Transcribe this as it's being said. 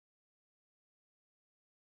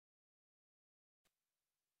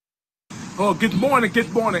Well, good morning,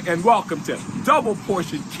 and welcome to Double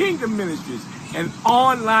Portion Kingdom Ministries, an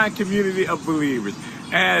online community of believers.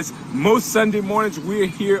 As most Sunday mornings, we're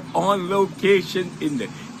here on location in the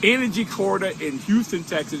Energy Corridor in Houston,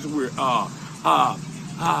 Texas. We're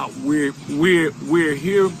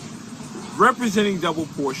here representing Double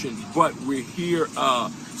Portion, but we're here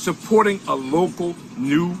supporting a local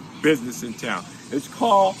new business in town. It's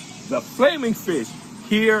called the Flaming Fish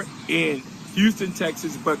here in Houston,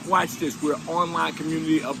 Texas. But watch this, we're an online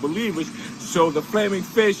community of believers. So the Flaming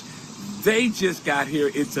Fish, they just got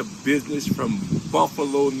here. It's a business from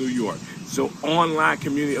Buffalo, New York. So online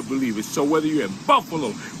community of believers. So whether you're in Buffalo,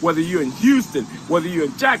 whether you're in Houston, whether you're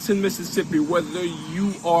in Jackson, Mississippi, whether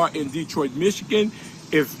you are in Detroit, Michigan,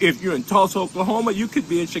 if you're in Tulsa, Oklahoma, you could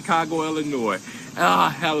be in Chicago, Illinois.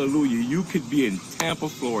 Hallelujah. You could be in Tampa,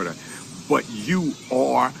 Florida. But you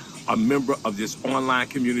are a member of this online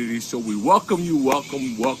community. So we welcome you,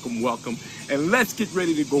 welcome. And let's get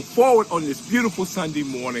ready to go forward on this beautiful Sunday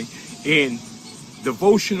morning in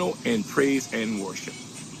devotional and praise and worship.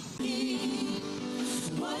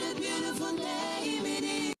 What a beautiful name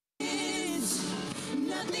it is.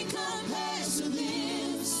 Nothing compares to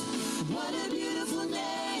this. What a beautiful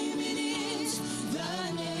name it is.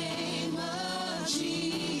 The name of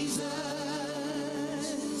Jesus.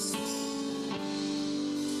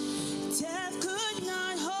 Death could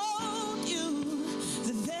not hold you.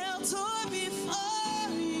 The veil tore before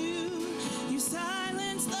you. You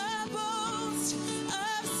silenced the boast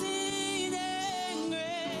of sin and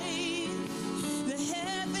grave. The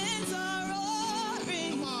heavens are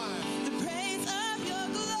roaring the praise of your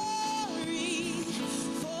glory.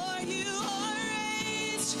 For you are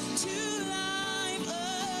raised to life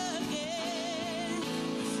again.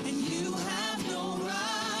 And you have no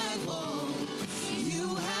rival. You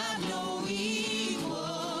have no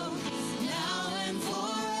equal. Now and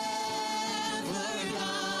forever,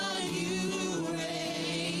 God, you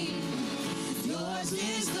reign. Yours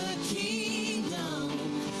is the kingdom.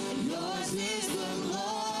 Yours is the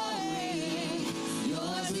glory.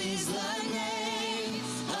 Yours is the name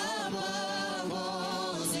above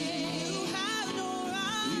all names. You have no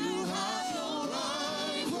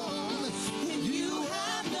rival. And you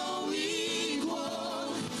have no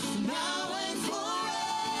equal. Now and forever,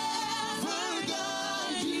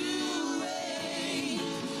 God, you reign.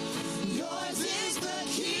 Yours is the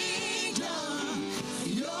kingdom.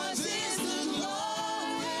 Yours is the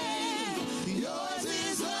glory. Yours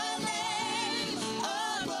is the name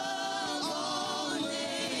above all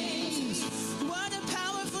names. What a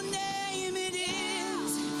powerful name it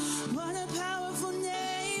is. What a powerful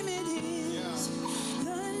name it is.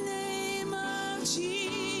 The name of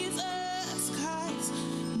Jesus Christ,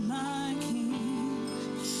 my King.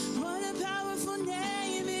 What a powerful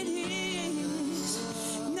name it is.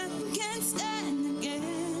 Nothing can stand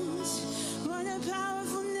against. What a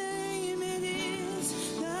powerful name it is.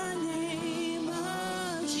 The name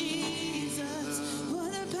of Jesus.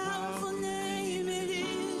 What a powerful name it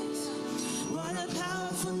is. What a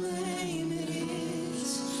powerful name it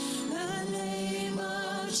is. The name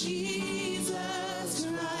of Jesus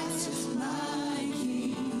Christ, my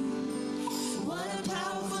King. What a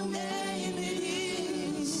powerful name it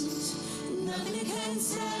is. Nothing can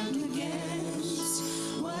stand against.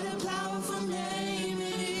 What a powerful name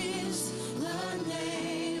it is. The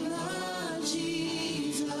name of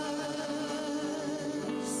Jesus.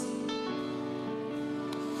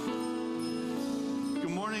 Good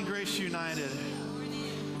morning, Grace United.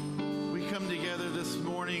 We come together this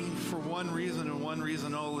morning for one reason and one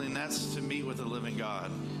reason only, and that's to meet with the living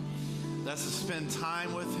God. That's to spend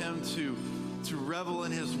time with Him, to revel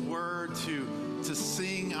in His Word, to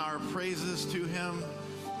sing our praises to Him,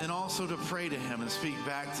 and also to pray to Him and speak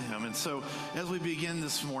back to Him. And so as we begin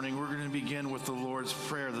this morning, we're going to begin with the Lord's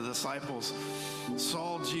Prayer. The disciples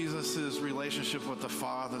saw Jesus' relationship with the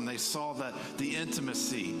Father, and they saw that the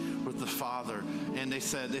intimacy with the Father. And they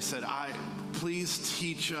said, please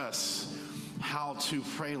teach us how to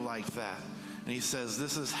pray like that. And He says,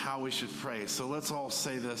 this is how we should pray. So let's all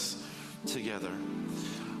say this together.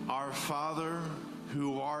 Our Father,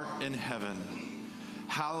 who art in heaven,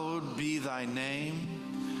 hallowed be thy name.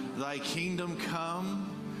 Thy kingdom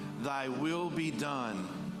come, thy will be done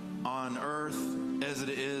on earth as it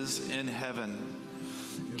is in heaven.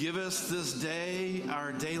 Give us this day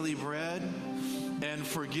our daily bread, and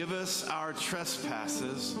forgive us our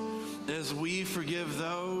trespasses as we forgive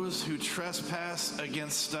those who trespass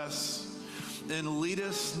against us. And lead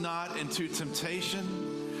us not into temptation,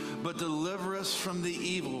 but deliver us from the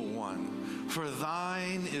evil one. For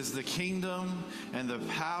thine is the kingdom and the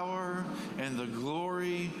power and the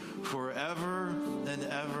glory forever and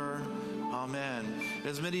ever. Amen.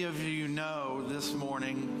 As many of you know, this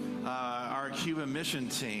morning, our Cuba mission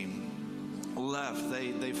team left.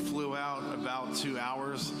 They flew out about 2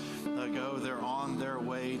 hours ago. They're on their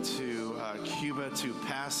way to Cuba to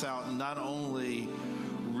pass out not only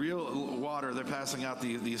real water, they're passing out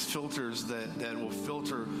these filters that will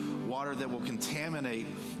filter water that will contaminate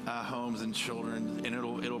homes and children, and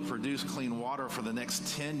it'll produce clean water for the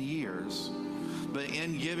next 10 years. But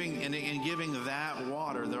in giving that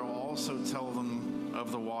water, they'll also tell them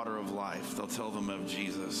of the water of life. They'll tell them of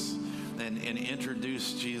Jesus and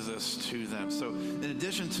introduce Jesus to them. So in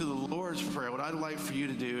addition to the Lord's Prayer, what I'd like for you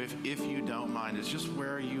to do, if you don't mind, is just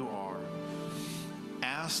where you are,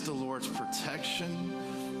 ask the Lord's protection,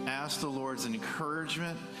 ask the Lord's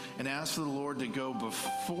encouragement, and ask the Lord to go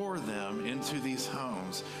before them into these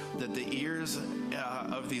homes, that the ears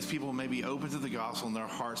of these people may be open to the gospel and their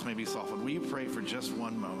hearts may be softened. Will you pray for just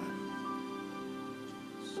one moment?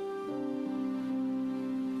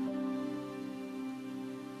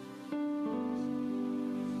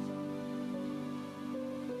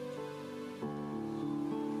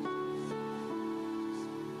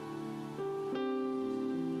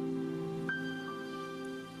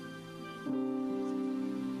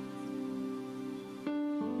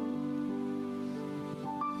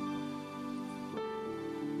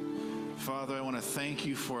 Father, I want to thank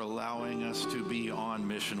you for allowing us to be on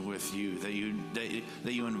mission with you, that you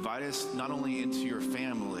invite us not only into your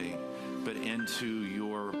family, but into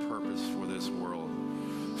your purpose for this world.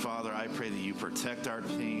 Father, I pray that you protect our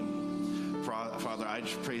team. Father, I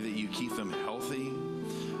just pray that you keep them healthy.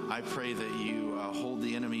 I pray that you hold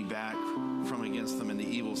the enemy back from against them and the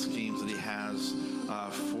evil schemes that he has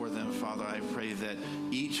for them. Father, I pray that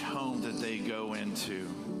each home that they go into,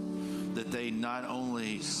 that they not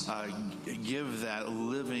only give that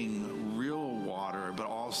living, real water, but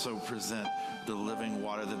also present the living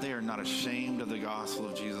water, that they are not ashamed of the gospel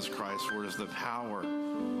of Jesus Christ, for it is the power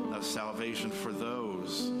of salvation for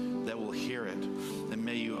those that will hear it. And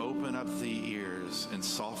may you open up the ears and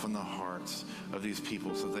soften the hearts of these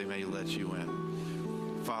people so that they may let you in.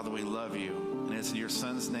 Father, we love you. And it's in your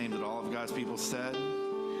Son's name that all of God's people said,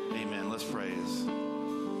 amen. Let's praise.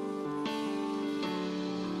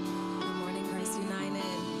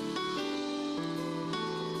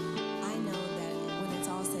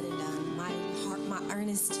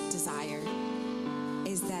 Desire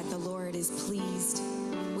is that the Lord is pleased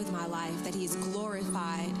with my life, that he is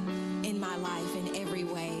glorified in my life in every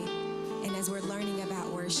way. And as we're learning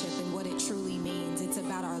about worship and what it truly means, it's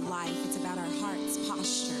about our life, it's about our heart's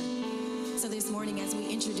posture. So this morning, as we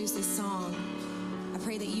introduce this song, I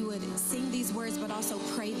pray that you would sing these words, but also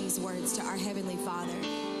pray these words to our Heavenly Father.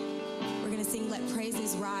 We're going to sing, "Let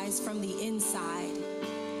Praises Rise from the Inside."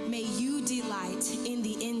 May you delight in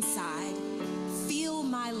the inside. Feel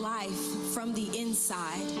my life from the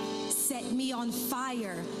inside. Set me on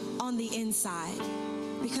fire on the inside.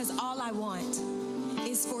 Because all I want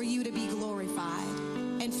is for you to be glorified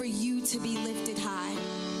and for you to be lifted high.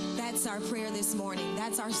 That's our prayer this morning.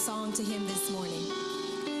 That's our song to him this morning.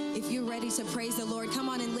 If you're ready to praise the Lord, come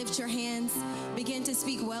on and lift your hands. Begin to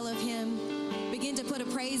speak well of him. Begin to put a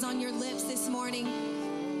praise on your lips this morning.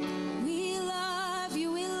 We love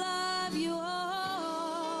you, we love you.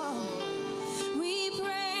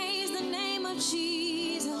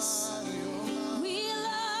 Jesus, we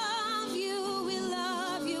love you, we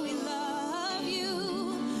love you, we love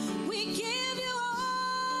you. We give you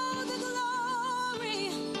all the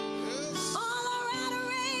glory, all our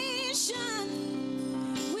adoration.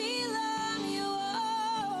 We love you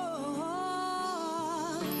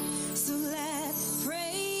all. So let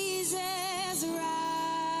praises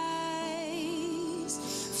rise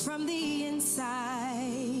from the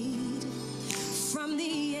inside, from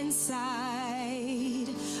the inside.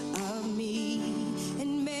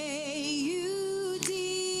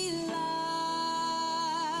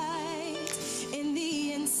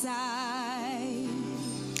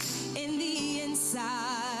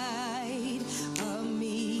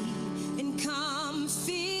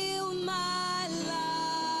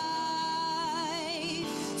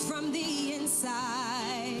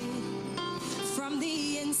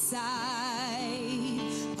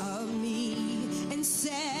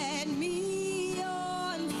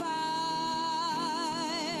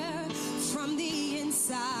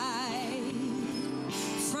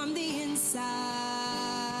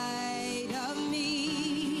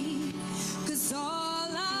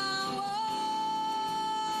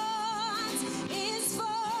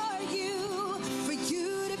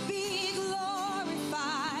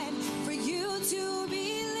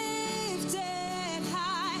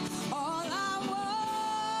 All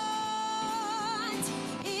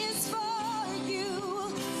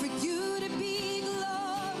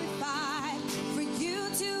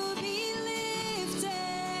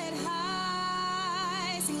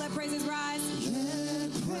praises rise.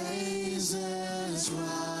 Let praises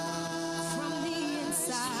rise From the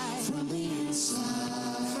inside. from the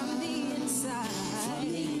inside, From the inside.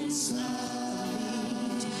 from the inside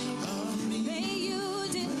of me. May you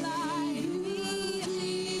delight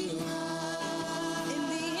me in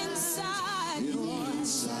the inside, Lord.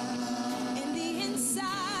 In the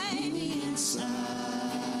inside. In the inside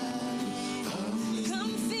of me.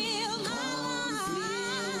 Come fill my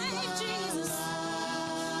life, Jesus.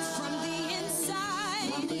 From the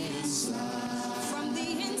inside. From the inside, From the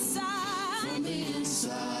inside. from the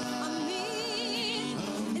inside Of me.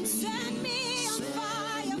 And set me on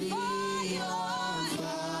fire for you, Lord.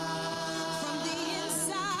 From the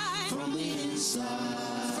inside. from the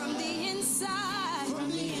inside, From the inside.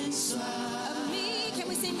 from the inside. Of me. Can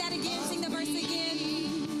we sing that again? Sing the verse again.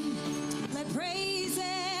 Let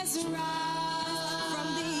praises rise from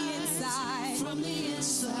the inside. From the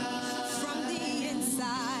inside, From the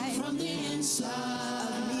inside. from the inside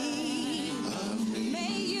Of me.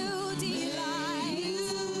 May you delight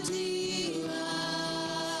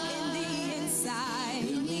in the inside.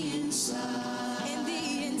 in the inside, In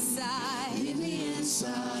the inside. in the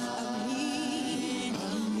inside Of me.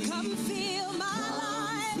 Come fill my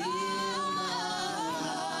life, Lord.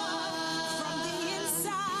 From the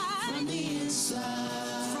inside. from the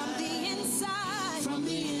inside, From the inside. from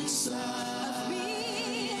the inside Of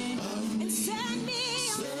me. And set me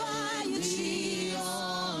on fire, Jesus.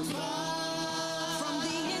 From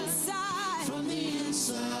the inside. from the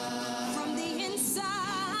inside, From the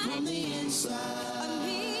inside. from the inside Of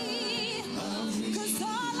me. 'Cause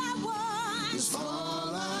all I want is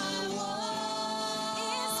all I want.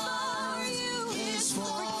 is for you. Is for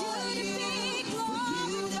For you to you. be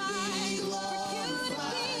glorified. For you to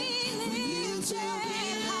be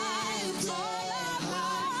lifted high. All I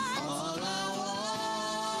want All I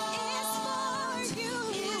want is for you.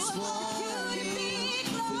 is For you to be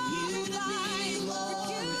glorified. For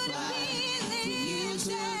you to be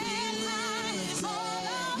lifted high. All I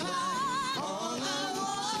want all I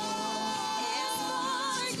is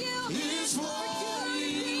for you. is for you, For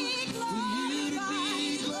you to be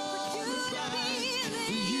glorified. For you to be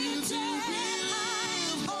lifted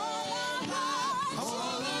high.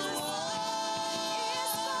 All I want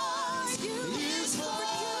is for you.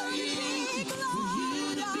 For you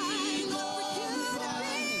to be glorified. For you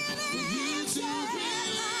to be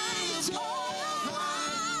lifted high. All I want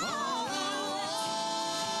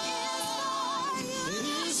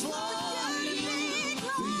is for you.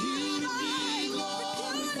 For you to be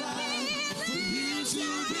glorified. For you to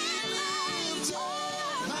be lifted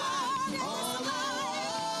high. All I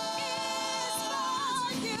want is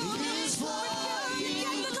for you. For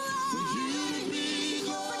you to be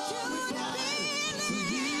glorified.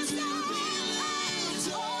 For you to be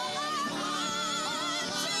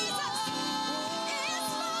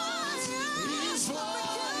lifted is for you.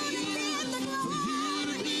 For you to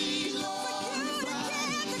be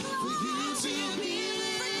glorified.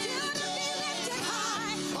 For you to be lifted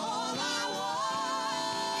high. All I want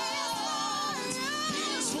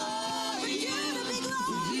is for you. For you to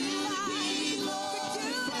be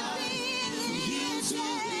glorified. For you to be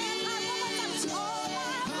lifted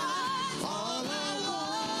high. All I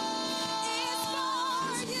want is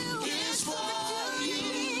for you. For you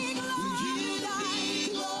to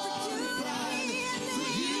be glorified. For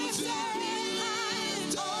you to be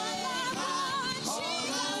lifted high.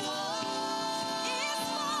 All I want is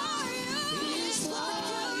for you. For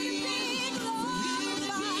you to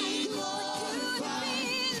be glorified. For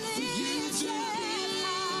you to be lifted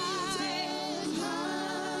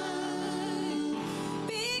high.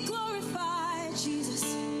 Be glorified, Jesus.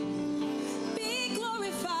 Be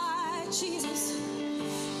glorified, Jesus.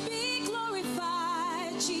 Be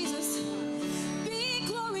glorified, Jesus. Be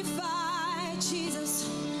glorified, Jesus.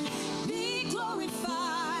 Be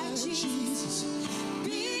glorified, Jesus.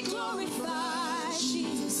 Be glorified,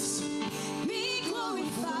 Jesus. Be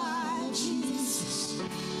glorified, Jesus.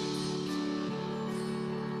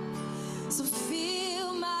 So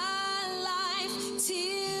fill my life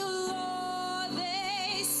till all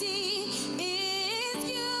they see is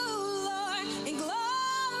you, Lord, and glorify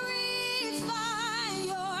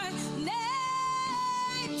your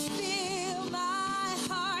name. Fill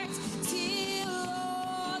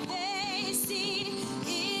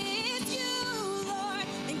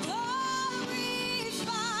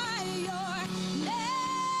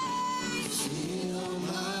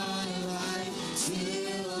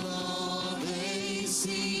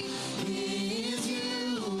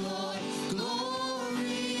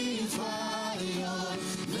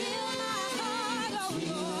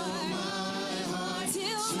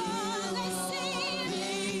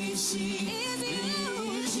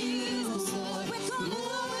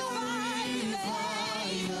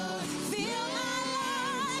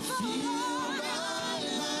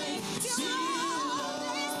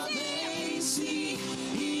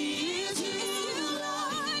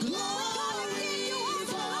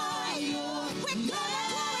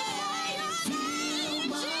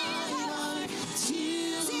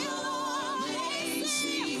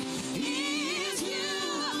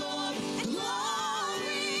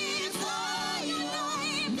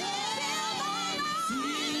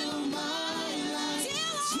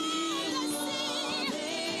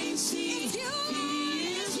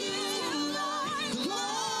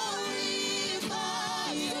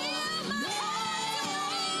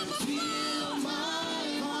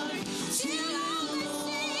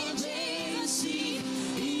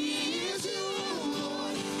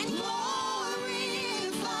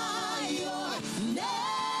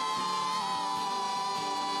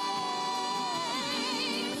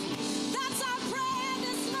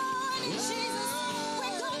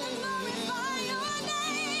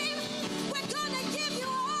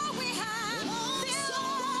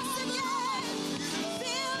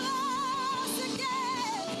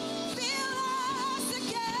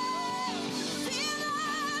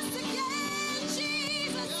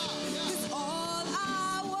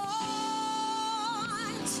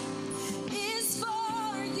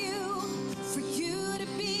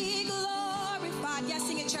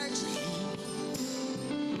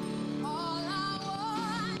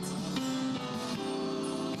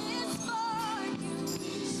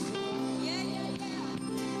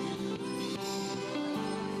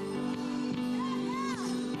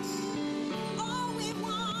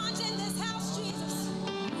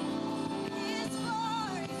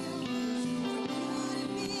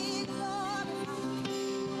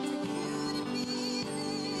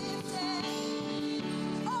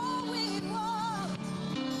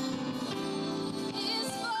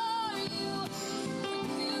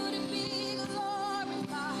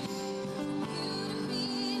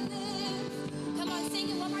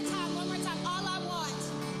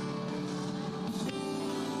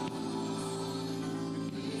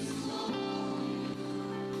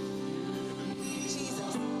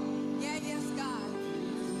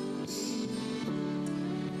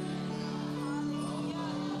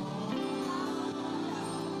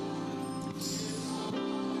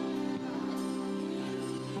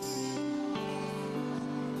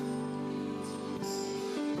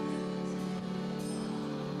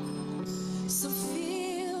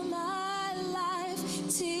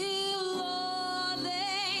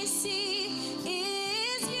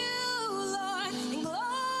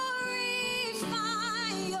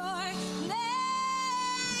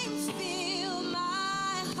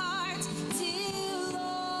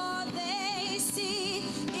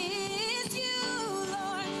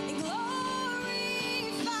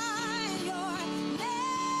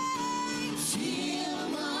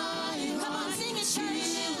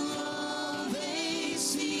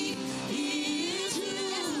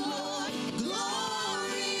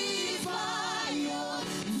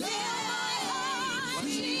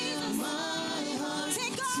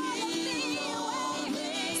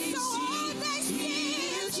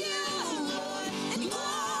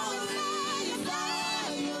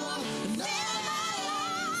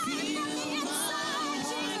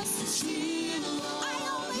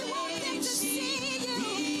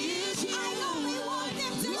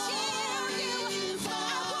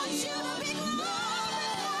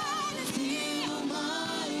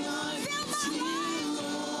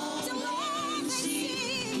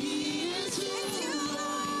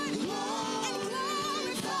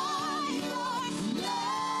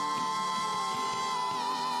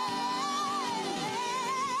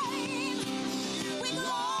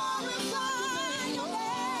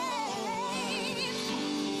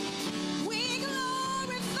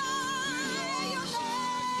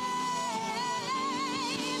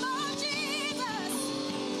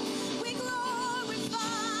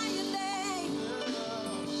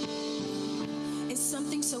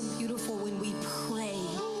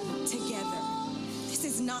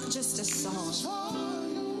not just a song.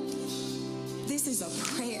 This is a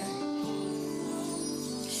prayer.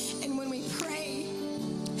 And when we pray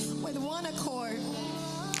with one accord,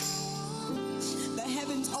 the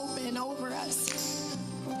heavens open over us.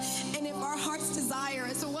 And if our heart's desire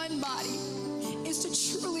as one body is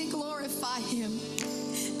to truly glorify him,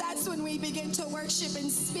 that's when we begin to worship in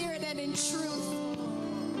spirit and in truth.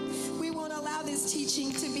 We won't allow this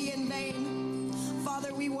teaching to be in vain.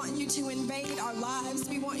 Father, we want you to invade our lives.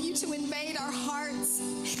 We want you to invade our hearts.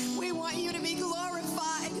 We want you to be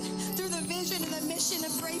glorified through the vision and the mission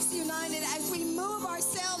of Grace United as we move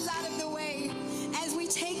ourselves out of the way, as we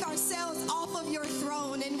take ourselves off of your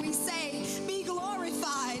throne and we say, be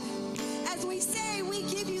glorified. As we say, we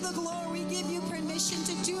give you the glory, we give you permission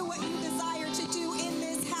to do what you desire to do in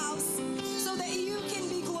this house so that you can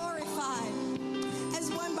be glorified.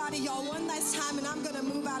 As one body, y'all, one last time, and I'm going to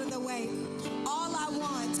move out of the way. All I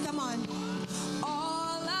want, come on.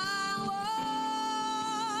 All I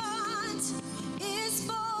want is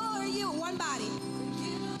for you. One body. For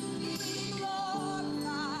you to be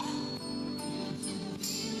glorified.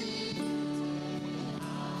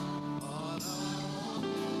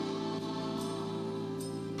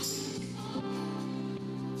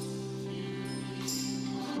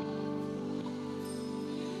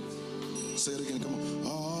 Say it again, come on.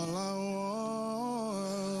 All I want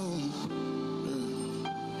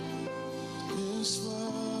is for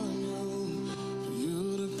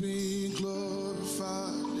you to be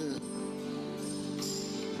glorified. Yeah.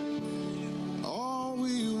 All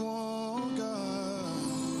we want, God,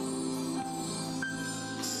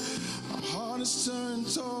 our heart is turned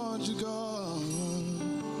toward you, God,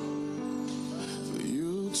 for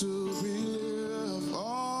you to be lived.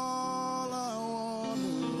 All I want.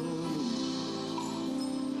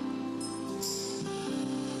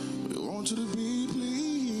 Want you to be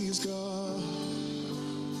pleased, God.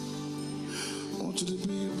 Want you to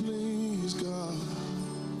be pleased, God.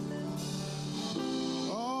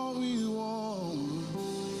 All we want.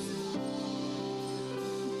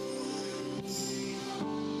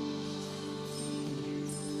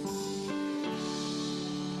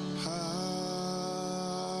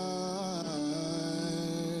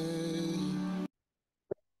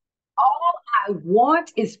 I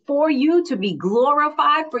want is for you to be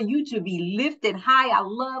glorified, for you to be lifted high. I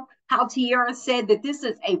love how Tiara said that this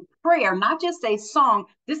is a prayer, not just a song.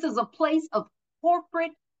 This is a place of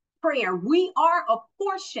corporate prayer. We are a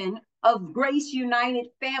portion of Grace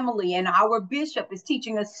United family, and our bishop is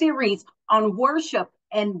teaching a series on worship.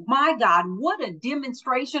 And my God, what a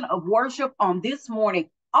demonstration of worship on this morning.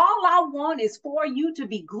 All I want is for you to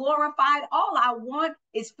be glorified. All I want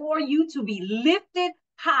is for you to be lifted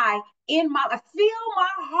high in my, fill my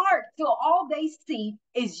heart till all they see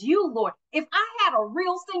is you, Lord. If I had a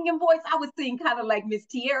real singing voice, I would sing kind of like Miss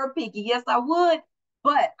Tierra Picky. Yes, I would.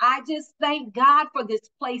 But I just thank God for this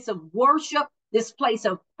place of worship, this place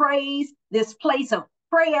of praise, this place of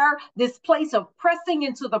prayer, this place of pressing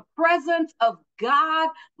into the presence of God.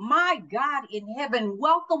 My God in heaven,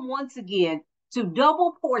 welcome once again to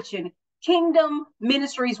Double Portion Kingdom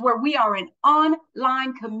Ministries, where we are an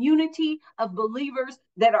online community of believers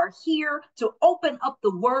that are here to open up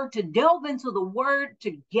the word, to delve into the word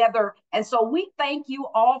together. And so we thank you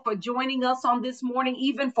all for joining us on this morning,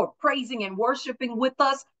 even for praising and worshiping with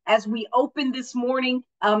us as we open this morning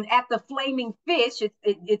at the Flaming Fish.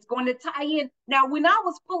 It's going to tie in. Now, when I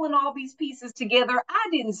was pulling all these pieces together, I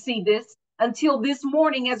didn't see this until this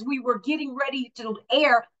morning as we were getting ready to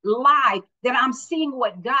air live, that I'm seeing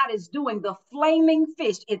what God is doing. The Flaming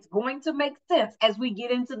Fish. It's going to make sense as we get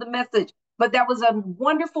into the message. But that was a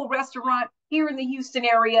wonderful restaurant here in the Houston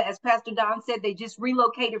area. As Pastor Don said, they just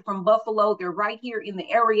relocated from Buffalo. They're right here in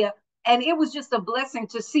the area. And it was just a blessing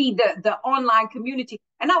to see the online community.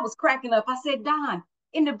 And I was cracking up. I said, Don,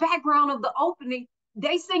 in the background of the opening,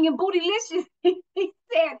 they singing Bootylicious. He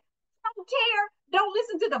said, don't care. Don't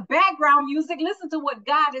listen to the background music. Listen to what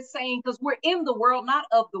God is saying, because we're in the world, not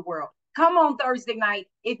of the world. Come on Thursday night.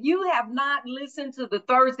 If you have not listened to the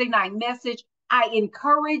Thursday night message, I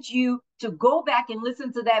encourage you to go back and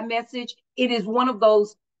listen to that message. It is one of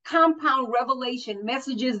those compound revelation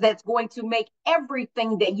messages that's going to make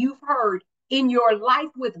everything that you've heard in your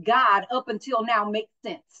life with God up until now make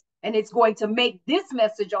sense. And it's going to make this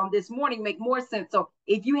message on this morning make more sense. So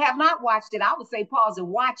if you have not watched it, I would say pause and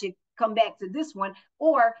watch it, come back to this one,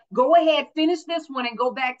 or go ahead, finish this one and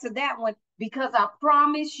go back to that one, because I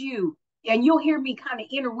promise you, and you'll hear me kind of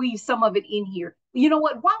interweave some of it in here. You know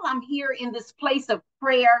what? While I'm here in this place of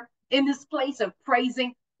prayer, in this place of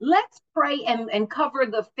praising, let's pray and cover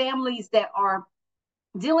the families that are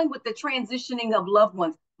dealing with the transitioning of loved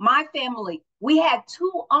ones. My family, We had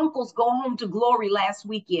two uncles go home to glory last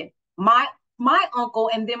weekend. My uncle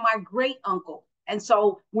and then my great uncle. And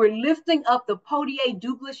so we're lifting up the Podier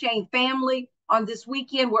Dupleshain family on this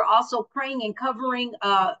weekend. We're also praying and covering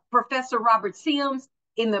Professor Robert Sims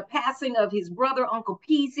in the passing of his brother, Uncle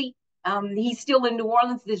Peasy. He's still in New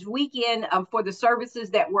Orleans this weekend for the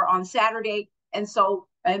services that were on Saturday. And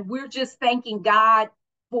we're just thanking God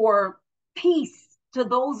for peace to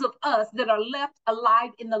those of us that are left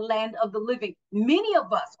alive in the land of the living. Many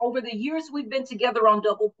of us, over the years we've been together on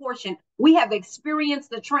Double Portion, we have experienced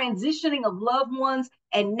the transitioning of loved ones.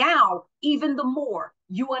 And now, even the more,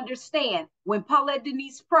 you understand when Paulette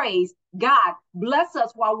Denise prays, God, bless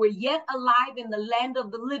us while we're yet alive in the land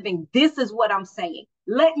of the living. This is what I'm saying.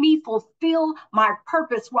 Let me fulfill my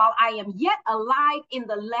purpose while I am yet alive in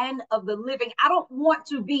the land of the living. I don't want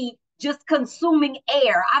to be just consuming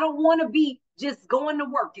air. I don't want to be just going to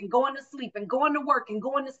work and going to sleep and going to work and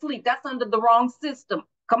going to sleep. That's under the wrong system.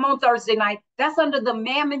 Come on, Thursday night. That's under the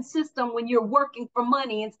Mammon system when you're working for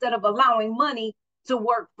money instead of allowing money to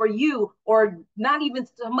work for you, or not even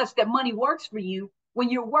so much that money works for you, when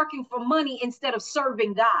you're working for money instead of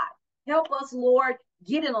serving God. Help us, Lord,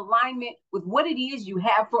 get in alignment with what it is you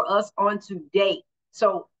have for us on today.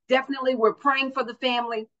 So definitely we're praying for the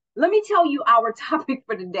family. Let me tell you our topic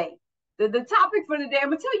for today. The topic for today,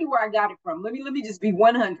 I'm gonna tell you where I got it from. Let me just be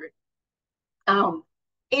 100.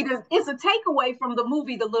 It's a takeaway from the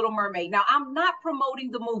movie The Little Mermaid. Now, I'm not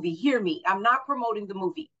promoting the movie. Hear me. I'm not promoting the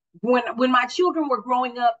movie. When my children were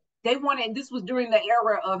growing up, they wanted, this was during the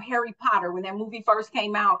era of Harry Potter, when that movie first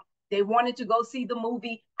came out. They wanted to go see the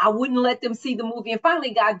movie. I wouldn't let them see the movie. And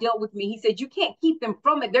finally, God dealt with me. He said, you can't keep them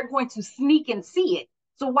from it. They're going to sneak and see it.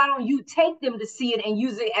 So why don't you take them to see it and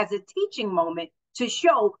use it as a teaching moment to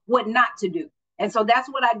show what not to do? And so that's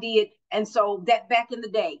what I did. And so that back in the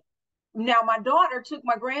day. Now, my daughter took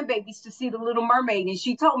my grandbabies to see The Little Mermaid, and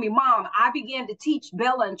she told me, Mom, I began to teach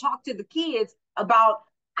Bella and talk to the kids about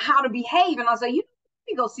how to behave. And I was like, you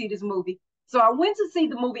let me go see this movie. So I went to see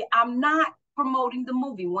the movie. I'm not promoting the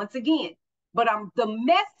movie once again, but the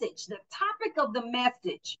message, the topic of the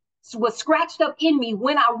message was scratched up in me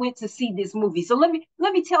when I went to see this movie. So let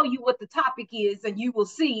me tell you what the topic is, and you will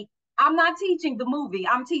see I'm not teaching the movie.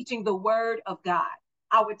 I'm teaching the word of God.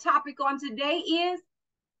 Our topic on today is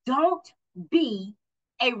don't be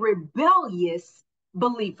a rebellious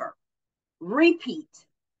believer. Repeat,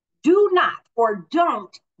 do not or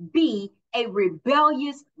don't be a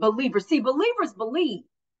rebellious believer. See, believers believe,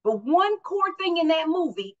 but one core thing in that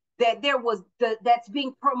movie that's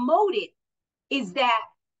being promoted is that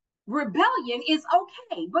rebellion is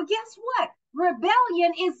okay. But guess what?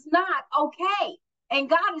 Rebellion is not okay. And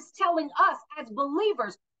God is telling us as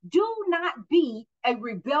believers, do not be a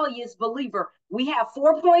rebellious believer. We have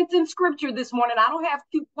 4 points in scripture this morning. I don't have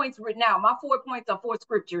 2 points written out. My 4 points are 4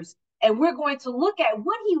 scriptures. And we're going to look at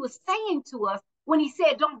what he was saying to us when he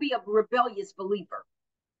said, don't be a rebellious believer.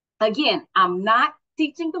 Again, I'm not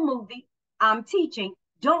teaching the movie. I'm teaching,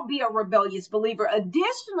 don't be a rebellious believer.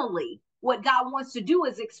 Additionally, what God wants to do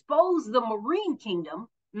is expose the marine kingdom,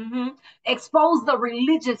 expose the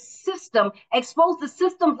religious system, expose the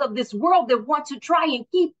systems of this world that want to try and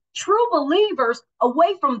keep true believers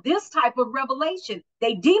away from this type of revelation.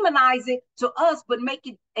 They demonize it to us, but make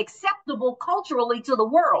it acceptable culturally to the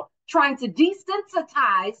world, trying to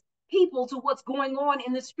desensitize people to what's going on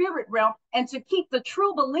in the spirit realm and to keep the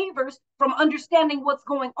true believers from understanding what's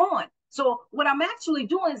going on. So what I'm actually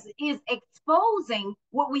doing is exposing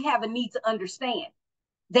what we have a need to understand,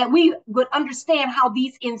 that we would understand how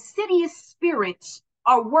these insidious spirits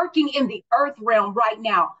are working in the earth realm right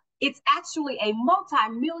now. It's actually a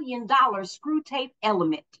multi-million-dollar screw tape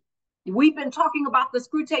element. We've been talking about the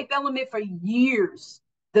screw tape element for years.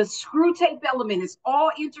 The screw tape element is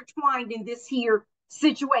all intertwined in this here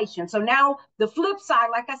situation. So now the flip side,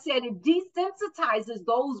 like I said, it desensitizes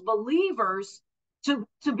those believers to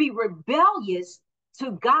be rebellious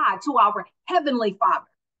to God, to our Heavenly Father.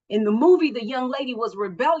 In the movie, the young lady was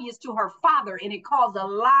rebellious to her father, and it caused a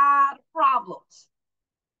lot of problems.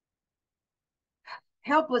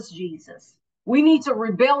 Help us, Jesus. We need to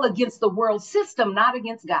rebel against the world system, not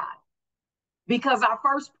against God. Because our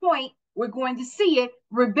first point, we're going to see it,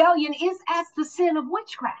 rebellion is as the sin of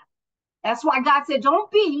witchcraft. That's why God said,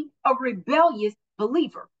 don't be a rebellious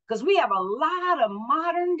believer. Because we have a lot of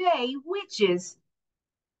modern day witches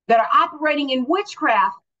that are operating in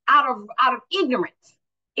witchcraft out of ignorance.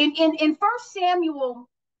 In 1 Samuel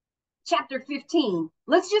chapter 15,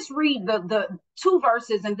 let's just read the 2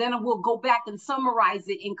 verses and then we'll go back and summarize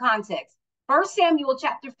it in context. First Samuel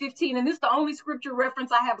chapter 15, and this is the only scripture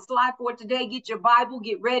reference I have a slide for today. Get your Bible,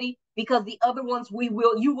 get ready, because the other ones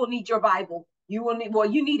you will need your Bible. You will need,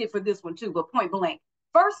 well, you need it for this one too, but point blank.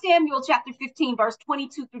 First Samuel chapter 15, verse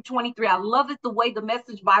 22 through 23. I love it the way the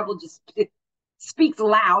Message Bible just speaks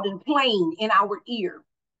loud and plain in our ear.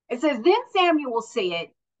 It says, then Samuel said,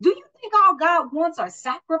 do you think all God wants are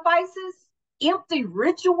sacrifices, empty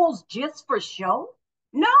rituals just for show?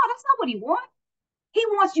 No, that's not what he wants. He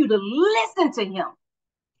wants you to listen to him.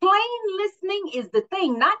 Plain listening is the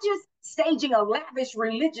thing, not just staging a lavish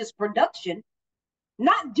religious production.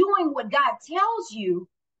 Not doing what God tells you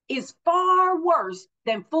is far worse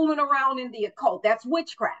than fooling around in the occult. That's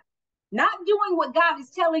witchcraft. Not doing what God is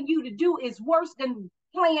telling you to do is worse than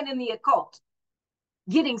playing in the occult.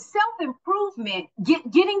 Getting self-improvement,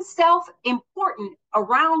 getting self-important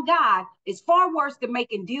around God is far worse than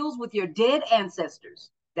making deals with your dead ancestors.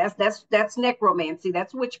 That's necromancy.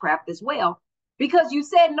 That's witchcraft as well. Because you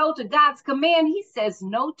said no to God's command, he says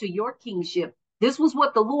no to your kingship. This was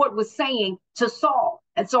what the Lord was saying to Saul.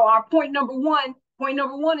 And so our point number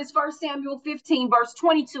one is 1 Samuel 15, verse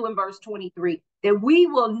 22 and verse 23, that we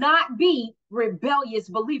will not be rebellious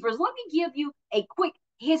believers. Let me give you a quick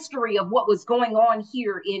history of what was going on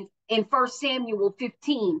here in 1 Samuel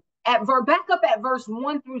 15. Back up at verse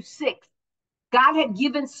 1 through 6. God had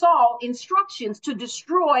given Saul instructions to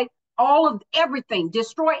destroy everything,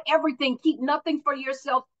 keep nothing for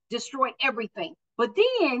yourself, destroy everything. But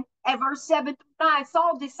then at verse 7 through 9,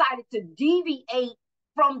 Saul decided to deviate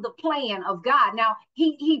from the plan of God. Now,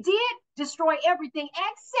 he did destroy everything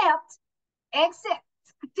except,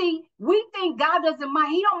 see, we think God doesn't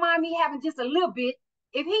mind. He don't mind me having just a little bit.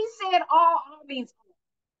 If he said all means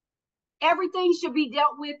everything should be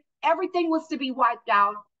dealt with, everything was to be wiped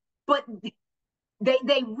out. But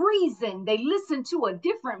they reasoned, they listened to a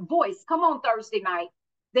different voice. Come on, Thursday night.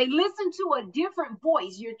 They listened to a different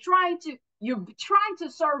voice. You're trying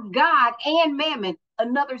to serve God and Mammon,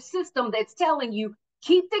 another system that's telling you,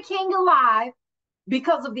 keep the king alive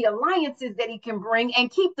because of the alliances that he can bring,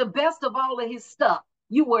 and keep the best of all of his stuff.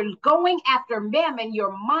 You were going after Mammon.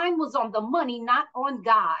 Your mind was on the money, not on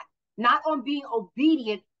God, not on being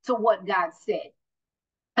obedient to what God said.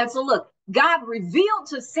 And so look, God revealed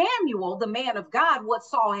to Samuel, the man of God, what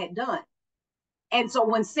Saul had done. And so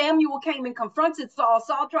when Samuel came and confronted Saul,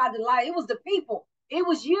 Saul tried to lie. It was the people. It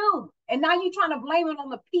was you. And now you're trying to blame it on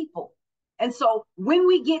the people. And so when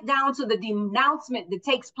we get down to the denouncement that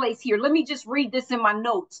takes place here, let me just read this in my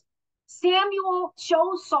notes. Samuel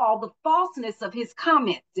shows Saul the falseness of his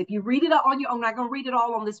comments. If you read it on your own, I'm not going to read it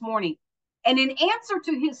all on this morning. And in answer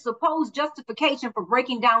to his supposed justification for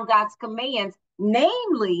breaking down God's commands,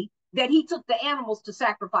 namely that he took the animals to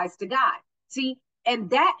sacrifice to God. See, and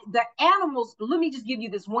that the animals, let me just give you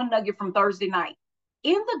this one nugget from Thursday night.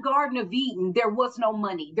 In the Garden of Eden, there was no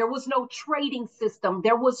money. There was no trading system.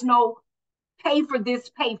 There was no pay for this,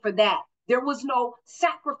 pay for that. There was no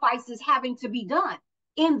sacrifices having to be done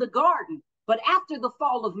in the garden. But after the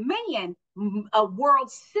fall of man, a world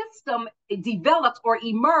system developed or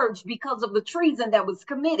emerged because of the treason that was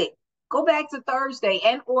committed. Go back to Thursday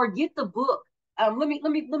or get the book. Let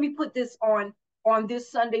me put this on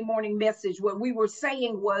this Sunday morning message. What we were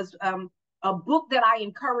saying was a book that I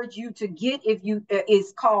encourage you to get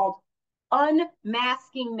is called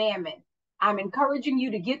Unmasking Mammon. I'm encouraging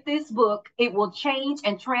you to get this book. It will change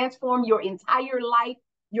and transform your entire life,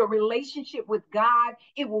 your relationship with God.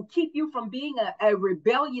 It will keep you from being a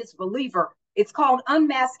rebellious believer. It's called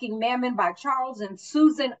Unmasking Mammon by Charles and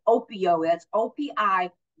Susan Opio. That's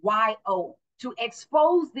Opio. To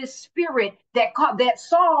expose this spirit that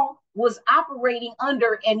Saul was operating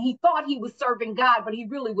under, and he thought he was serving God, but he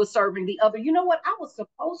really was serving the other. You know what? I was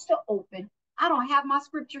supposed to open. I don't have my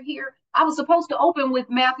scripture here. I was supposed to open with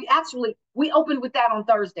Matthew. Actually, we opened with that on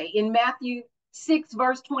Thursday in Matthew 6,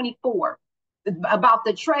 verse 24, about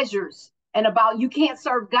the treasures and about you can't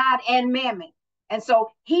serve God and Mammon. And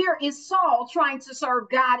so here is Saul trying to serve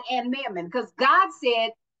God and Mammon, because God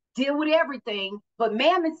said, deal with everything. But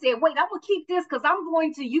Mammon said, wait, I'm going to keep this because I'm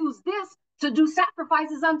going to use this to do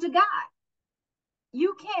sacrifices unto God.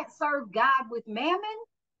 You can't serve God with Mammon.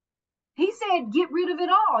 He said, get rid of it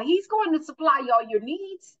all. He's going to supply all your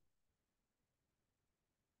needs.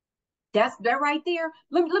 That's that right there.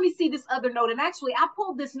 Let me see this other note. And actually, I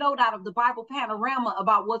pulled this note out of the Bible Panorama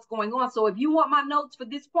about what's going on. So if you want my notes for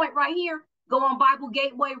this point right here, go on Bible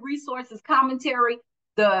Gateway Resources Commentary,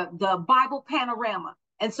 the Bible Panorama.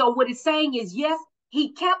 And so what it's saying is, yes,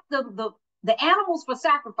 he kept the animals for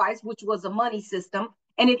sacrifice, which was a money system.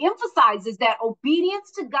 And it emphasizes that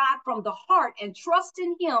obedience to God from the heart and trust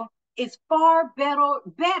in him is far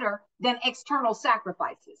better than external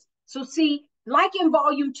sacrifices. So see, like in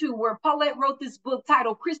volume 2, where Paulette wrote this book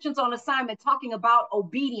titled Christians on Assignment, talking about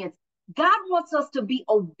obedience, God wants us to be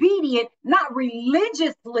obedient, not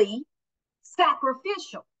religiously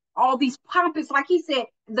sacrificial. All these pompous, like he said,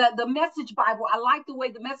 the Message Bible, I like the way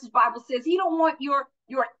the Message Bible says, he don't want your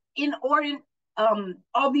inordinate,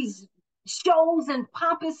 all these shows and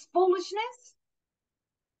pompous foolishness.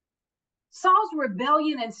 Saul's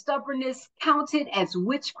rebellion and stubbornness counted as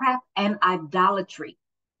witchcraft and idolatry.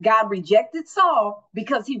 God rejected Saul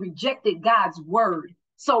because he rejected God's word.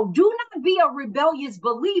 So do not be a rebellious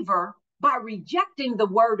believer by rejecting the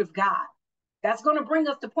word of God. That's going to bring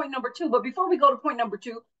us to point number 2. But before we go to point number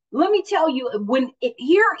 2, let me tell you,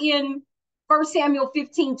 here in 1 Samuel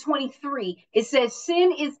 15:23, it says,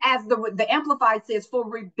 sin is as the Amplified says, for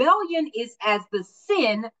rebellion is as the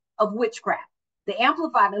sin of witchcraft. The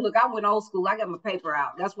Amplified, and look, I went old school. I got my paper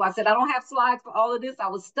out. That's why I said I don't have slides for all of this. I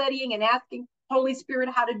was studying and asking Holy Spirit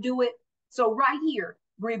how to do it. So right here,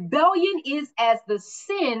 rebellion is as the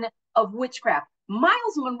sin of witchcraft.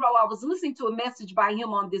 Miles Monroe, I was listening to a message by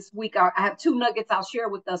him on this week. I have 2 nuggets I'll share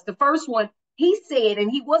with us. The first one, he said, and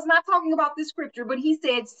he was not talking about this scripture, but he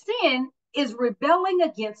said, sin is rebelling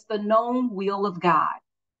against the known will of God.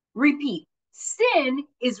 Repeat, sin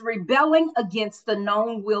is rebelling against the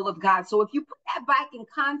known will of God. So if you put that back in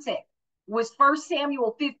context with 1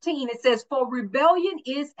 Samuel 15, it says, for rebellion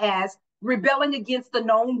is as rebelling against the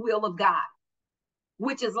known will of God,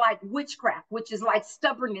 which is like witchcraft, which is like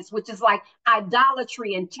stubbornness, which is like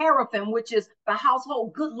idolatry and teraphim, which is the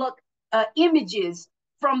household good luck images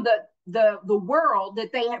from the world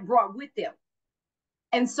that they had brought with them.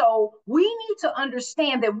 And so we need to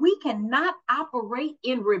understand that we cannot operate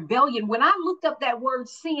in rebellion. When I looked up that word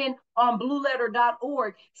sin on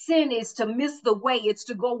blueletter.org, sin is to miss the way, it's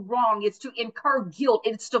to go wrong, it's to incur guilt,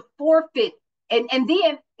 it's to forfeit. And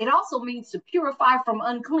then it also means to purify from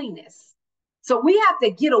uncleanness. So we have to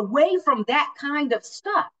get away from that kind of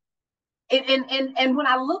stuff. And when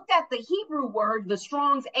I looked at the Hebrew word, the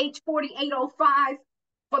Strong's H4805,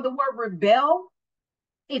 for the word rebel,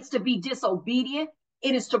 it's to be disobedient.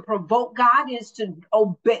 It is to provoke God. It is to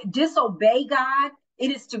disobey God.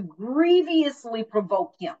 It is to grievously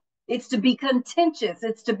provoke him. It's to be contentious.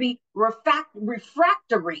 It's to be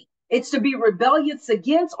refractory. It's to be rebellious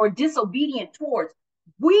against or disobedient towards.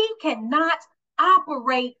 We cannot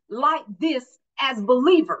operate like this as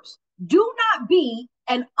believers. Do not be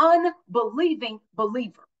an unbelieving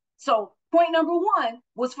believer. So point number 1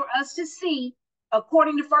 was for us to see,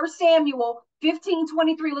 according to 1 Samuel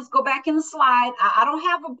 15:23. Let's go back in the slide. I don't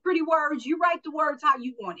have a pretty words. You write the words how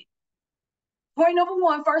you want it. Point number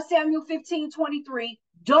 1, 1 Samuel 15:23.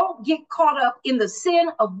 Don't get caught up in the sin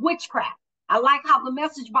of witchcraft. I like how the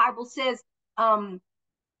Message Bible says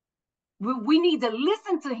we need to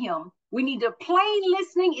listen to him. We need to, plain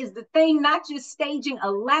listening is the thing, not just staging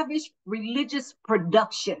a lavish religious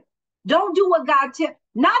production. Don't do what God tells.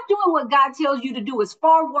 Not doing what God tells you to do is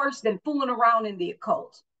far worse than fooling around in the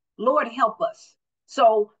occult. Lord, help us.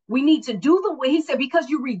 So we need to do the way he said, because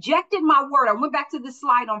you rejected my word. I went back to this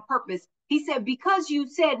slide on purpose. He said, because you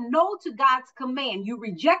said no to God's command, you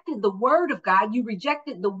rejected the word of God, you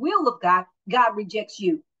rejected the will of God, God rejects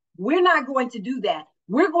you. We're not going to do that.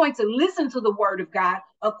 We're going to listen to the word of God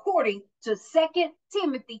according to 2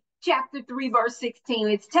 Timothy chapter 3, verse 16.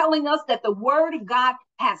 It's telling us that the word of God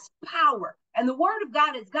has power, and the word of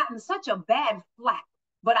God has gotten such a bad flack.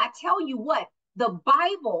 But I tell you what, the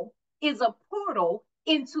Bible is a portal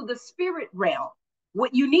into the spirit realm.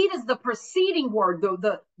 What you need is the preceding word,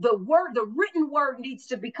 the word, the written word needs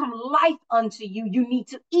to become life unto you. You need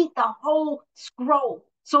to eat the whole scroll.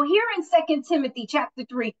 So here in 2 Timothy chapter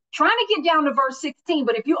 3, trying to get down to verse 16,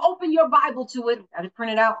 but if you open your Bible to it, I just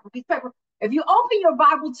print it out on a piece of paper. If you open your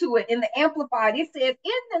Bible to it in the Amplified, it says,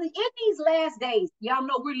 in these last days, y'all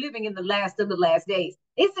know we're living in the last of the last days.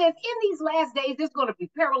 It says, in these last days, there's going to be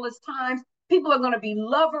perilous times. People are going to be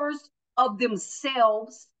lovers of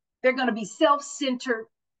themselves. They're going to be self-centered.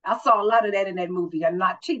 I saw a lot of that in that movie. I'm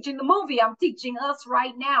not teaching the movie. I'm teaching us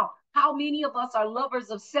right now. How many of us are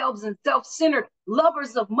lovers of selves and self-centered,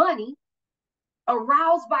 lovers of money,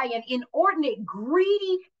 aroused by an inordinate,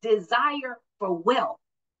 greedy desire for wealth?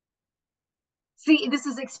 See, this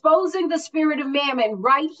is exposing the spirit of Mammon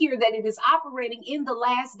right here, that it is operating in the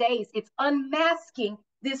last days. It's unmasking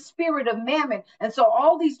this spirit of Mammon. And so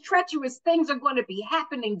all these treacherous things are going to be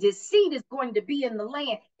happening. Deceit is going to be in the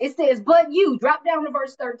land. It says, but you, drop down to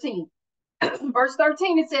verse 13. Verse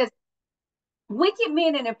 13, it says, wicked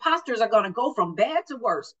men and impostors are going to go from bad to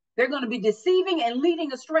worse. They're going to be deceiving and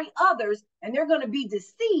leading astray others, and they're going to be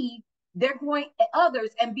deceived. They're going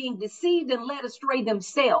others and being deceived and led astray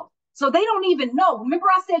themselves. So they don't even know. Remember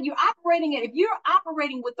I said if you're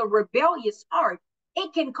operating with a rebellious heart,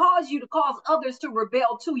 it can cause you to cause others to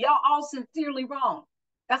rebel too. Y'all all sincerely wrong.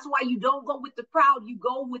 That's why you don't go with the crowd. You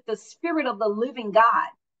go with the Spirit of the living God.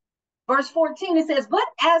 Verse 14, it says, but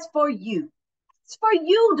as for you,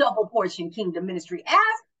 double portion kingdom ministry. As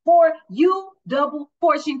for you, double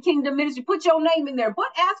portion kingdom ministry. Put your name in there. But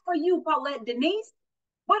as for you, Paulette Denise.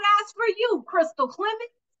 But as for you, Crystal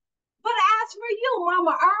Clement. But as for you,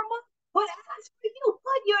 Mama Irma. But as for you,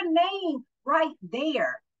 put your name right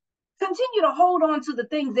there. Continue to hold on to the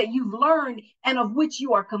things that you've learned and of which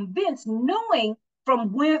you are convinced, knowing from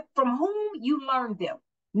whom you learned them.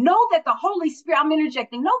 Know that the Holy Spirit, I'm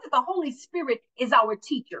interjecting, know that the Holy Spirit is our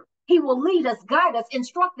teacher. He will lead us, guide us,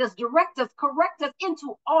 instruct us, direct us, correct us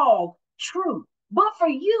into all truth. But for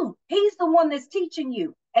you, he's the one that's teaching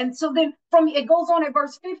you. And so then it goes on at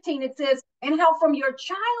verse 15, it says, and how from your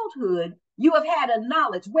childhood you have had a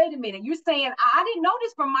knowledge. Wait a minute, you're saying, I didn't know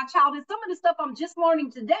this from my childhood. Some of the stuff I'm just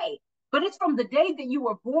learning today. But it's from the day that you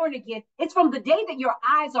were born again. It's from the day that your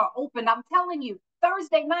eyes are opened. I'm telling you,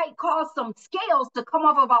 Thursday night caused some scales to come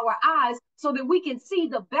off of our eyes so that we can see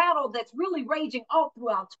the battle that's really raging all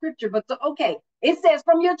throughout scripture. But okay, it says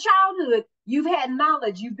from your childhood, you've had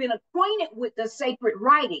knowledge. You've been acquainted with the sacred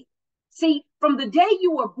writing. See, from the day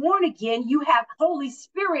you were born again, you have Holy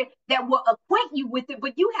Spirit that will acquaint you with it,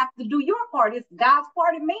 but you have to do your part. It's God's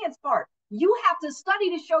part and man's part. You have to study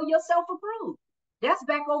to show yourself approved. That's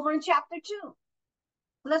back over in chapter 2.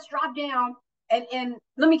 Let's drop down and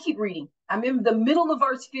let me keep reading. I'm in the middle of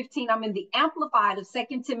verse 15. I'm in the Amplified of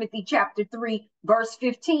 2 Timothy chapter 3, verse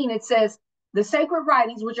 15. It says, the sacred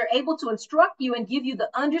writings which are able to instruct you and give you the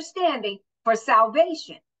understanding for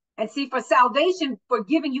salvation. And see, for salvation, for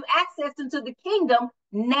giving you access into the kingdom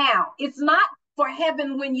now. It's not for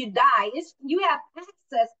heaven when you die. You have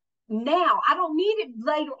access now. I don't need it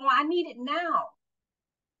later on. I need it now.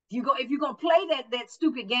 If you're gonna play that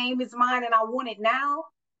stupid game, it's mine and I want it now.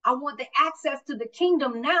 I want the access to the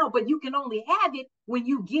kingdom now, but you can only have it when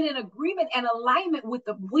you get in agreement and alignment with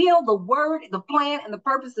the will, the word, the plan, and the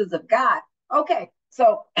purposes of God. Okay,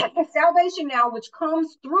 so salvation now, which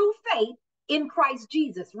comes through faith in Christ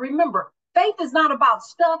Jesus. Remember, faith is not about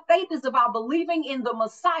stuff. Faith is about believing in the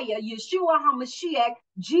Messiah, Yeshua HaMashiach,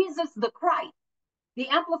 Jesus the Christ. The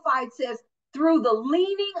Amplified says, through the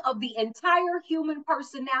leaning of the entire human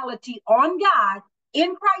personality on God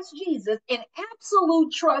in Christ Jesus, in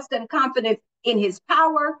absolute trust and confidence in his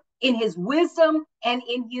power, in his wisdom, and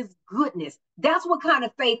in his goodness. That's what kind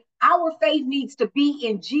of faith. Our faith needs to be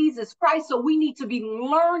in Jesus Christ, so we need to be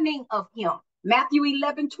learning of him. Matthew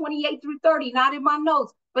 11:28-30, not in my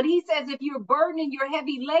notes, but he says, if you're burdened and you're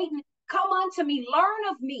heavy laden, come unto me,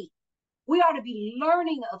 learn of me. We ought to be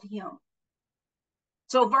learning of him.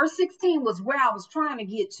 So verse 16 was where I was trying to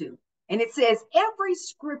get to. And it says, every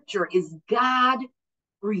scripture is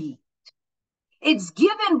God-breathed. It's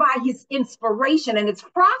given by his inspiration and it's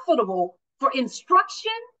profitable for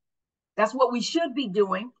instruction. That's what we should be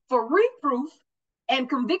doing. For reproof and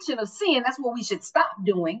conviction of sin. That's what we should stop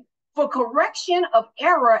doing. For correction of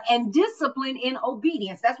error and discipline in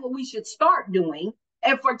obedience. That's what we should start doing.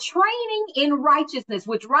 And for training in righteousness,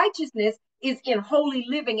 which righteousness is in holy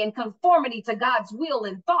living and conformity to God's will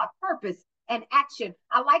and thought, purpose, and action.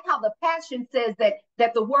 I like how the Passion says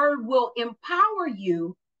that the word will empower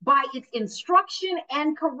you by its instruction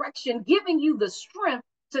and correction, giving you the strength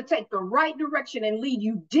to take the right direction and lead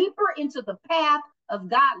you deeper into the path of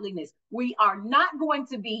godliness. We are not going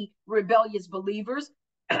to be rebellious believers.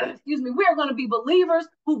 Excuse me. We are going to be believers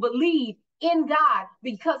who believe in God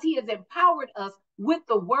because he has empowered us with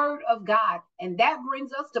the word of God. And that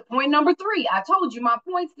brings us to point number 3. I told you my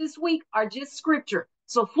points this week are just scripture.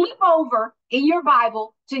 So flip over in your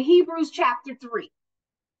Bible to Hebrews chapter 3.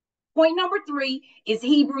 Point number 3 is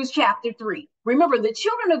Hebrews chapter 3. Remember, the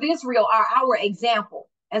children of Israel are our example.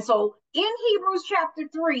 And so in Hebrews chapter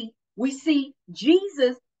 3, we see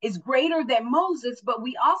Jesus is greater than Moses, but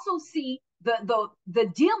we also see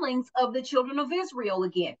the dealings of the children of Israel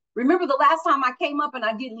again. Remember the last time I came up and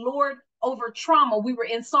I did Lord over trauma, we were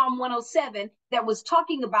in Psalm 107 that was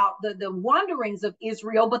talking about the wanderings of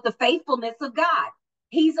Israel, but the faithfulness of God.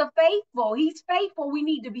 He's faithful. We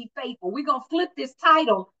need to be faithful. We're going to flip this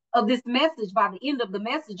title of this message by the end of the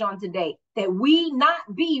message on today, that we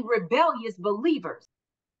not be rebellious believers.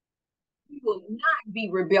 We will not be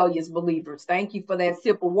rebellious believers. Thank you for that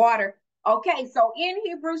sip of water. Okay, so in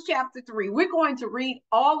Hebrews chapter 3, we're going to read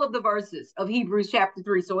all of the verses of Hebrews chapter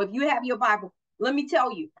 3. So if you have your Bible, let me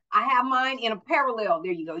tell you, I have mine in a parallel.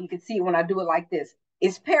 There you go. You can see it when I do it like this.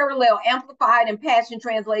 It's parallel, amplified, and Passion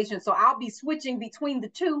translation. So I'll be switching between the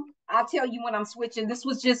two. I'll tell you when I'm switching. This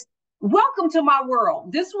was just Welcome to my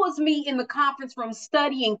world. This was me in the conference room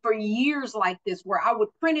studying for years like this, where I would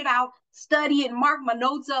print it out, study it, mark my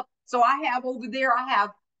notes up. So I have over there, I have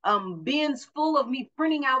bins full of me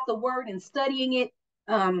printing out the word and studying it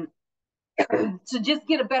to just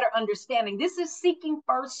get a better understanding. This is seeking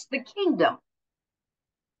first the kingdom.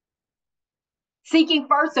 Seeking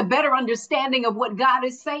first a better understanding of what God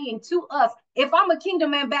is saying to us. If I'm a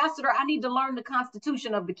kingdom ambassador, I need to learn the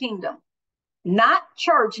constitution of the kingdom. Not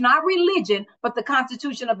church, not religion, but the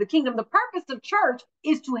constitution of the kingdom. The purpose of church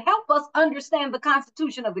is to help us understand the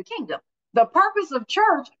constitution of the kingdom. The purpose of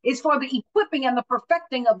church is for the equipping and the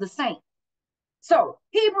perfecting of the saints. So,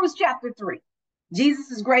 Hebrews chapter 3.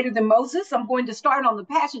 Jesus is greater than Moses. I'm going to start on the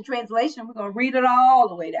Passion Translation. We're going to read it all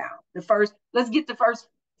the way down. Let's get the first,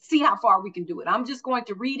 see how far we can do it. I'm just going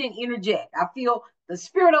to read and interject. I feel the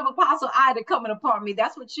spirit of Apostle Ida coming upon me.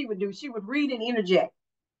 That's what she would do. She would read and interject.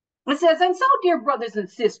 It says, and so, dear brothers and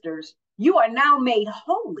sisters, you are now made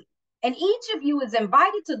holy, and each of you is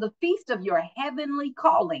invited to the feast of your heavenly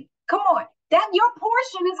calling. Come on, that your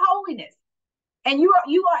portion is holiness. And you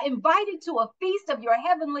are invited to a feast of your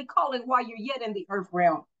heavenly calling while you're yet in the earth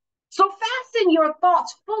realm. So fasten your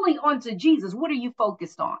thoughts fully onto Jesus. What are you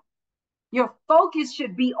focused on? Your focus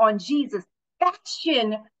should be on Jesus.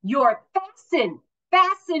 Fasten your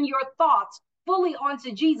thoughts fully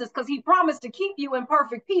onto Jesus, because he promised to keep you in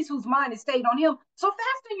perfect peace whose mind is stayed on him. So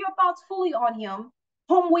fasten your thoughts fully on him,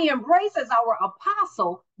 whom we embrace as our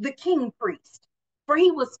apostle, the king priest. For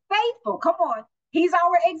he was faithful. Come on. He's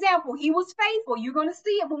our example. He was faithful. You're going to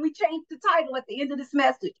see it when we change the title at the end of this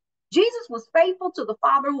message. Jesus was faithful to the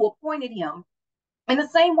Father who appointed him in the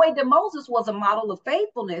same way that Moses was a model of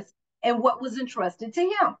faithfulness and what was entrusted to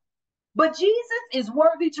him. But Jesus is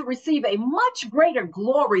worthy to receive a much greater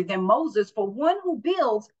glory than Moses, for one who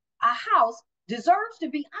builds a house deserves to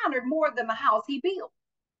be honored more than the house he built.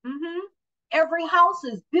 Every house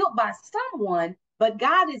is built by someone, but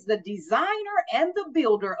God is the designer and the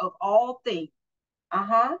builder of all things.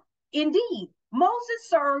 Indeed, Moses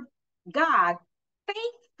served God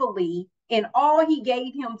faithfully in all he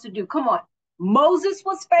gave him to do. Come on. Moses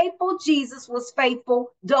was faithful. Jesus was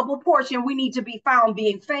faithful. Double portion. We need to be found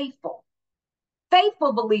being faithful.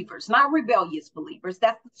 Faithful believers, not rebellious believers.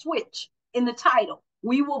 That's the switch in the title.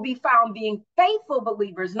 We will be found being faithful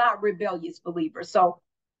believers, not rebellious believers. So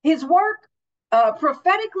his work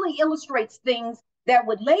prophetically illustrates things that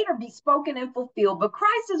would later be spoken and fulfilled. But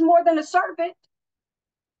Christ is more than a servant.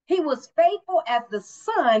 He was faithful as the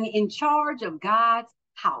son in charge of God's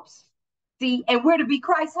house. See, and we're to be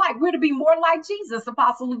Christ-like. We're to be more like Jesus,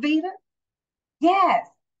 Apostle Levita. Yes.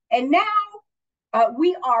 And now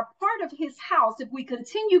we are part of his house if we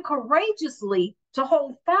continue courageously to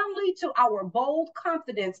hold firmly to our bold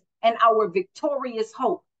confidence and our victorious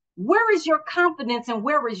hope. Where is your confidence and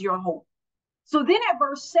where is your hope? So then at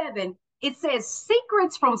verse 7, it says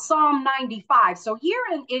secrets from Psalm 95. So here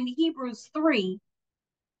in Hebrews 3,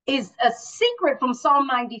 is a secret from Psalm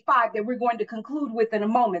 95 that we're going to conclude with in a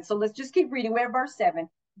moment. So let's just keep reading. We're at verse 7.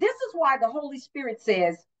 This is why the Holy Spirit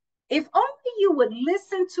says, if only you would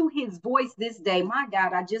listen to his voice this day. My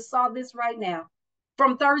God, I just saw this right now.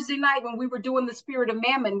 From Thursday night when we were doing the spirit of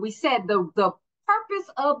Mammon, we said the purpose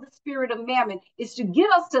of the spirit of Mammon is to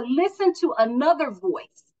get us to listen to another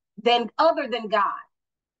voice other than God.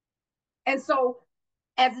 And so,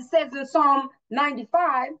 as it says in Psalm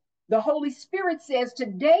 95, the Holy Spirit says,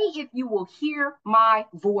 today, if you will hear my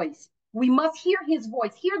voice, we must hear his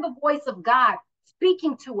voice, hear the voice of God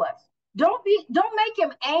speaking to us. Don't make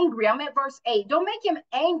him angry. I'm at verse 8. Don't make him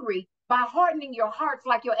angry by hardening your hearts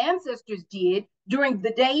like your ancestors did during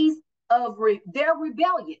the days of their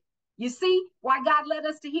rebellion. You see why God led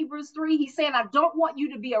us to Hebrews 3? He's saying, I don't want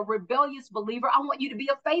you to be a rebellious believer. I want you to be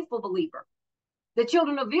a faithful believer. The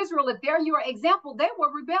children of Israel, if they're your example, they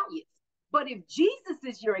were rebellious. But if Jesus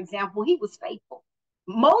is your example, he was faithful.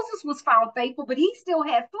 Moses was found faithful, but he still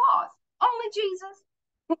had flaws. Only Jesus.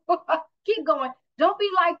 Keep going. Don't be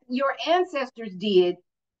like your ancestors did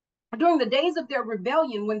during the days of their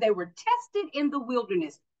rebellion when they were tested in the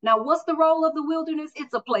wilderness. Now, what's the role of the wilderness?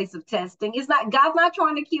 It's a place of testing. God's not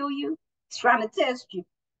trying to kill you. He's trying to test you.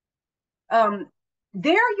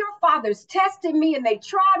 There your fathers tested me and they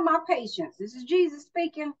tried my patience. This is Jesus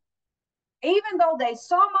speaking. Even though they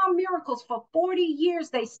saw my miracles for 40 years,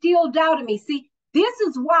 they still doubted me. See, this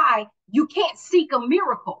is why you can't seek a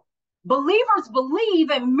miracle. Believers believe,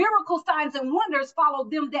 and miracle signs and wonders follow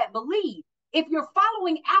them that believe. If you're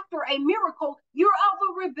following after a miracle, you're of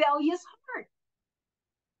a rebellious heart.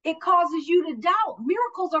 It causes you to doubt.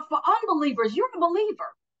 Miracles are for unbelievers. You're a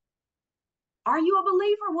believer. Are you a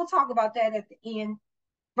believer? We'll talk about that at the end.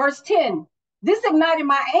 Verse 10. This ignited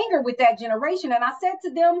my anger with that generation. And I said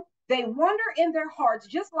to them, they wander in their hearts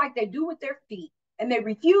just like they do with their feet, and they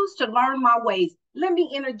refuse to learn my ways. Let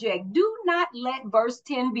me interject. Do not let verse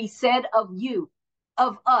 10 be said of you,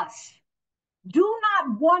 of us. Do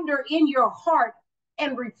not wander in your heart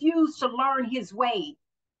and refuse to learn his ways.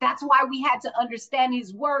 That's why we had to understand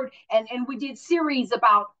his word. And we did series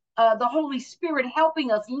about the Holy Spirit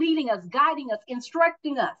helping us, leading us, guiding us,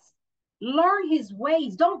 instructing us. Learn his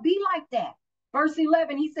ways. Don't be like that. Verse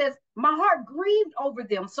 11, he says, my heart grieved over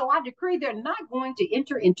them, so I decree they're not going to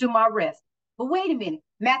enter into my rest. But wait a minute.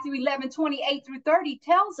 Matthew 11, 28 through 30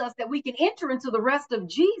 tells us that we can enter into the rest of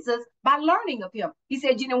Jesus by learning of him. He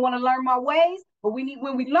said, you didn't want to learn my ways, but when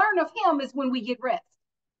we learn of him is when we get rest.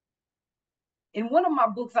 In one of my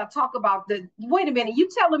books, I talk about wait a minute, you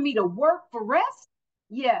telling me to work for rest?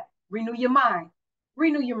 Yeah, renew your mind.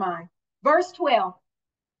 Renew your mind. Verse 12.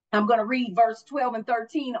 I'm going to read verse 12 and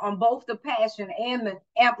 13 on both the Passion and the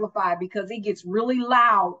Amplified, because it gets really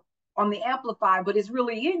loud on the Amplified, but it's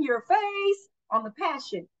really in your face on the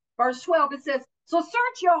Passion. Verse 12, it says, so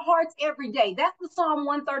search your hearts every day. That's the Psalm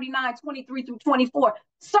 139, 23 through 24.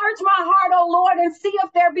 Search my heart, O Lord, and see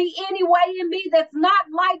if there be any way in me that's not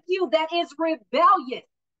like you, that is rebellious,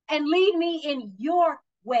 and lead me in your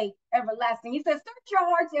way everlasting. He says, search your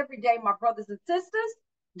hearts every day, my brothers and sisters.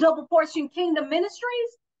 Double Portion Kingdom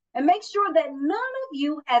Ministries. And make sure that none of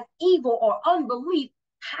you has evil or unbelief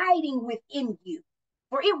hiding within you,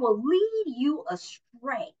 for it will lead you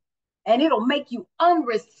astray and it'll make you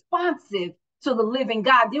unresponsive to the living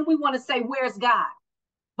God. Then we want to say, where's God?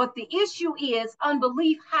 But the issue is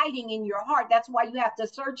unbelief hiding in your heart. That's why you have to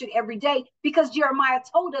search it every day, because Jeremiah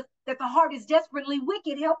told us that the heart is desperately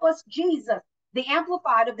wicked. Help us, Jesus. The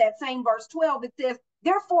Amplified of that same verse 12, it says,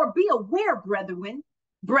 therefore be aware,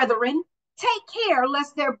 brethren, take care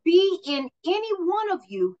lest there be in any one of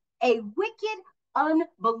you a wicked,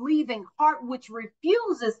 unbelieving heart which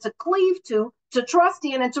refuses to cleave to trust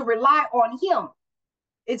in, and to rely on him.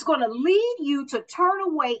 It's going to lead you to turn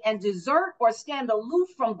away and desert or stand aloof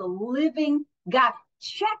from the living God.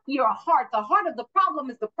 Check your heart. The heart of the problem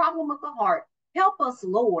is the problem of the heart. Help us,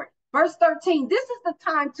 Lord. Verse 13, this is the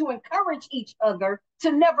time to encourage each other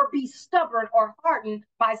to never be stubborn or hardened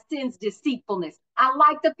by sin's deceitfulness. I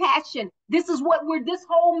like the Passion. This is what this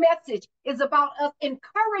whole message is about, us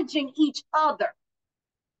encouraging each other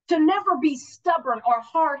to never be stubborn or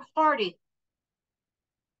hard-hearted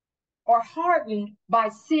or hardened by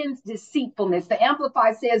sin's deceitfulness. The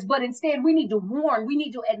Amplified says, but instead we need to warn, we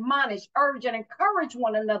need to admonish, urge, and encourage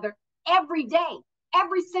one another every day.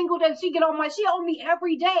 Every single day. She on me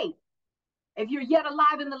every day. If you're yet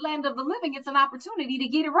alive in the land of the living, it's an opportunity to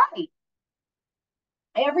get it right.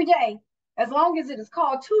 Every day, as long as it is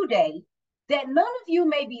called today, that none of you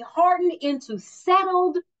may be hardened into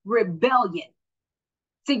settled rebellion.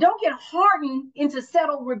 See, don't get hardened into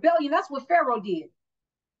settled rebellion. That's what Pharaoh did.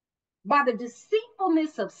 By the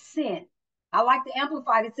deceitfulness of sin. I like the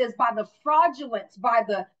Amplified. It says, by the fraudulence, by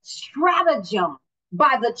the stratagem,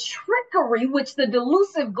 by the trickery which the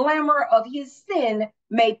delusive glamour of his sin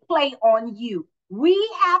may play on you. We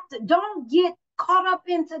have to, don't get caught up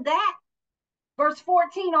into that. Verse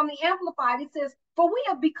 14 on the Amplified, it says, for we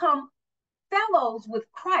have become fellows with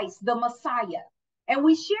Christ, the Messiah, and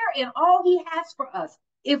we share in all he has for us.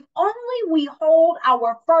 If only we hold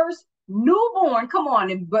our first newborn, come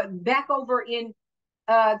on, and back over in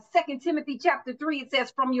 2 Timothy chapter 3, it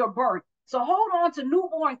says, from your birth. So hold on to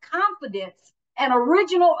newborn confidence and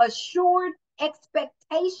original assured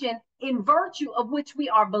expectation, in virtue of which we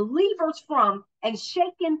are believers from, and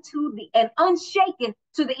unshaken to the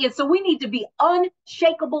end. So we need to be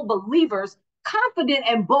unshakable believers, confident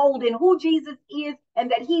and bold in who Jesus is and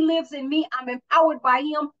that he lives in me. I'm empowered by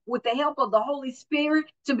him with the help of the Holy Spirit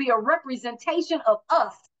to be a representation of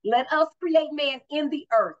us. Let us create man in the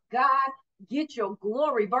earth. God, get your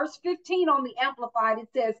glory. Verse 15 on the Amplified, it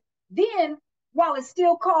says, then while it's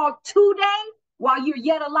still called today, while you're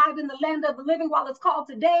yet alive in the land of the living, while it's called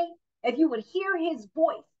today, if you would hear his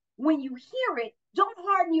voice, when you hear it, don't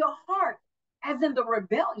harden your heart as in the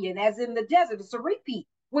rebellion, as in the desert. It's a repeat.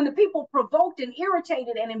 When the people provoked and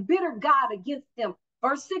irritated and embittered God against them.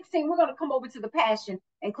 Verse 16, we're going to come over to the Passion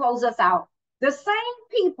and close us out. The same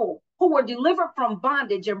people who were delivered from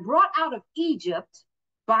bondage and brought out of Egypt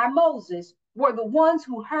by Moses were the ones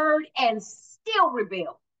who heard and still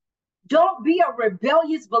rebelled. Don't be a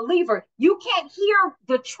rebellious believer. You can't hear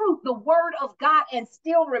the truth, the word of God, and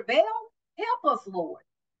still rebel. Help us, Lord.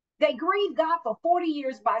 They grieved God for 40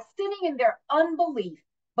 years by sinning in their unbelief,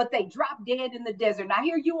 but they dropped dead in the desert. Now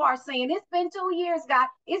here you are saying, it's been 2 years, God.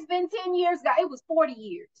 It's been 10 years, God. It was 40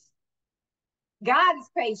 years. God is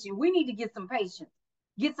patient. We need to get some patience.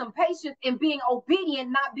 Get some patience in being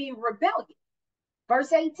obedient, not being rebellious.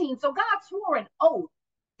 Verse 18, so God swore an oath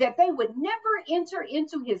that they would never enter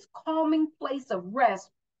into his calming place of rest,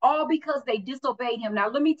 all because they disobeyed him. Now,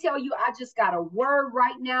 let me tell you, I just got a word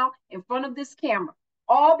right now in front of this camera.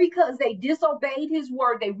 All because they disobeyed his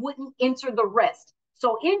word, they wouldn't enter the rest.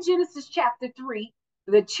 So in Genesis chapter 3,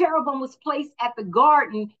 the cherubim was placed at the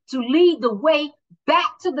garden to lead the way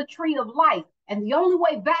back to the tree of life. And the only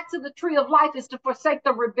way back to the tree of life is to forsake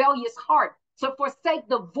the rebellious heart, to forsake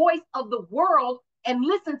the voice of the world and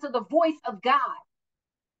listen to the voice of God.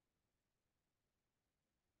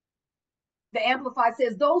 The Amplified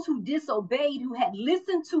says, those who disobeyed, who had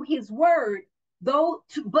listened to his word,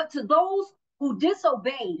 but to those who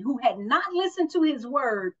disobeyed, who had not listened to his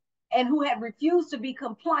word, and who had refused to be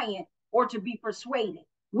compliant or to be persuaded.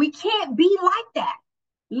 We can't be like that.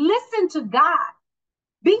 Listen to God.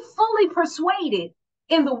 Be fully persuaded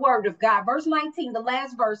in the word of God. Verse 19, the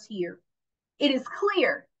last verse here. It is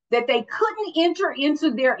clear that they couldn't enter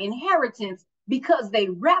into their inheritance because they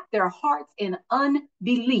wrapped their hearts in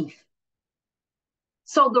unbelief.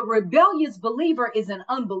 So the rebellious believer is an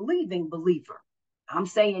unbelieving believer. I'm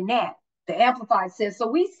saying that. The Amplified says, so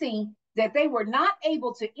we see that they were not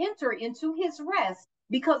able to enter into his rest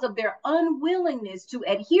because of their unwillingness to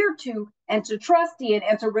adhere to and to trust in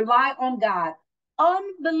and to rely on God.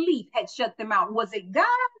 Unbelief had shut them out. Was it God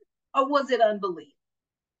or was it unbelief?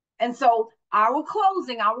 And so our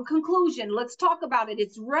closing, our conclusion, let's talk about it.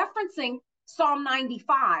 It's referencing Psalm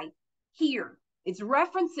 95 here. It's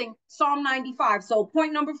referencing Psalm 95. So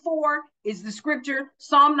point number 4 is the scripture,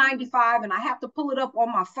 Psalm 95, and I have to pull it up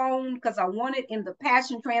on my phone because I want it in the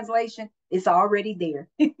Passion Translation. It's already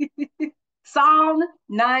there. Psalm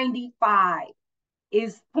 95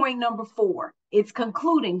 is point number 4. It's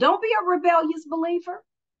concluding. Don't be a rebellious believer.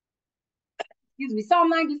 Excuse me. Psalm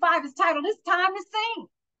 95 is titled, It's Time to Sing.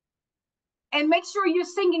 And make sure you're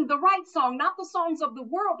singing the right song, not the songs of the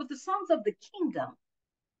world, but the songs of the kingdom.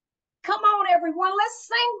 Come on, everyone. Let's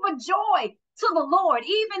sing for joy to the Lord,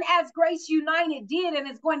 even as Grace United did and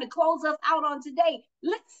is going to close us out on today.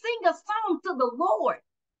 Let's sing a song to the Lord.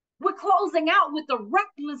 We're closing out with the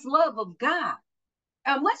reckless love of God.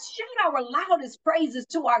 And let's shout our loudest praises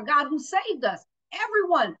to our God who saved us.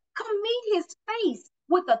 Everyone, come meet his face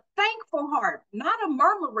with a thankful heart, not a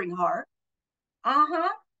murmuring heart.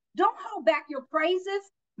 Don't hold back your praises.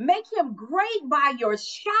 Make him great by your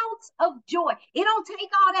shouts of joy. It don't take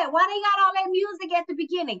all that. Why they got all that music at the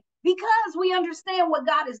beginning? Because we understand what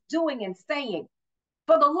God is doing and saying.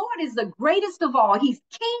 For the Lord is the greatest of all. He's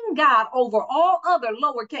King God over all other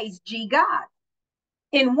lowercase g God.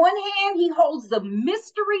 In one hand, he holds the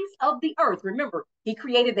mysteries of the earth. Remember, he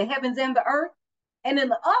created the heavens and the earth. And in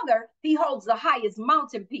the other, he holds the highest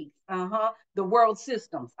mountain peaks, the world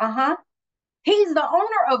systems. He's the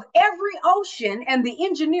owner of every ocean and the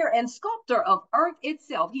engineer and sculptor of earth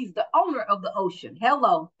itself. He's the owner of the ocean.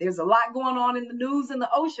 Hello, there's a lot going on in the news in the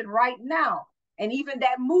ocean right now. And even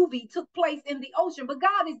that movie took place in the ocean, but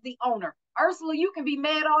God is the owner. Ursula, you can be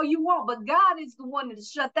mad all you want, but God is the one to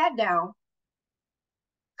shut that down.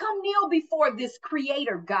 Come kneel before this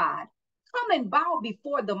creator God. Come and bow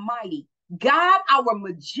before the mighty God, our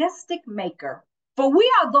majestic maker. For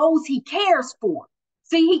we are those he cares for.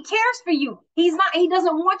 See, he cares for you. He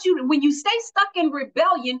doesn't want you to, when you stay stuck in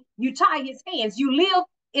rebellion, you tie his hands. You live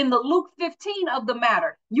in the Luke 15 of the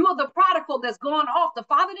matter. You are the prodigal that's gone off. The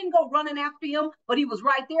father didn't go running after him, but he was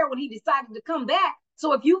right there when he decided to come back.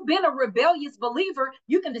 So if you've been a rebellious believer,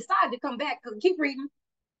 you can decide to come back. Keep reading.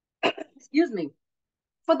 Excuse me.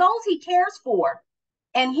 For those he cares for,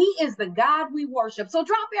 and he is the God we worship. So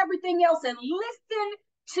drop everything else and listen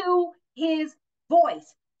to his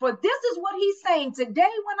voice. For this is what he's saying today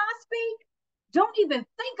when I speak. Don't even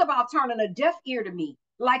think about turning a deaf ear to me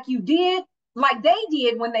like they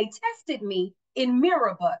did when they tested me in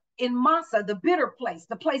Meribah, in Massa, the bitter place,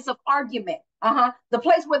 the place of argument, the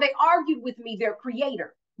place where they argued with me, their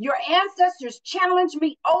creator. Your ancestors challenged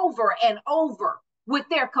me over and over with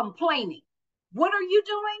their complaining. What are you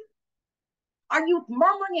doing? Are you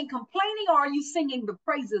murmuring and complaining, or are you singing the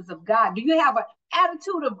praises of God? Do you have an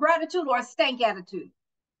attitude of gratitude or a stank attitude?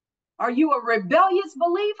 Are you a rebellious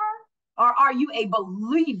believer, or are you a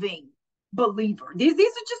believing believer? These are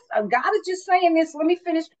just, God is just saying this. Let me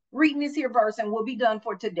finish reading this here verse and we'll be done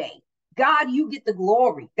for today. God, you get the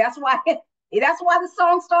glory. That's why the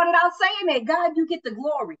song started out saying that. God, you get the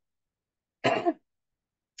glory.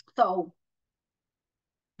 So,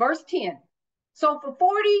 verse 10. So for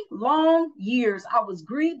 40 long years, I was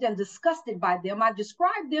grieved and disgusted by them. I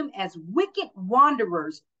described them as wicked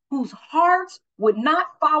wanderers whose hearts would not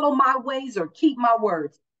follow my ways or keep my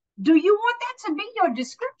words. Do you want that to be your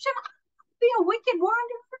description? I want to be a wicked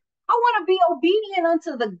wanderer. I want to be obedient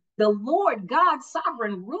unto the Lord God,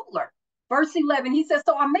 sovereign ruler. Verse 11, he says,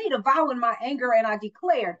 so I made a vow in my anger and I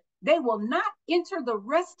declared, they will not enter the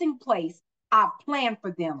resting place I've planned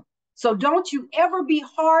for them. So don't you ever be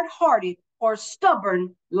hard-hearted or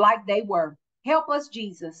stubborn like they were. Help us,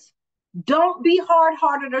 Jesus. Don't be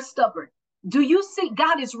hard-hearted or stubborn. Do you see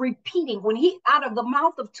God is repeating when he out of the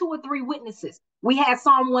mouth of 2 or 3 witnesses? We had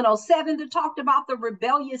Psalm 107 that talked about the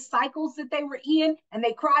rebellious cycles that they were in, and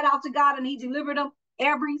they cried out to God and he delivered them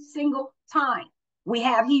every single time. We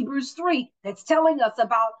have Hebrews 3 that's telling us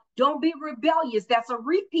about don't be rebellious. That's a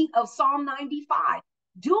repeat of Psalm 95.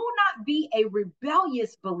 Do not be a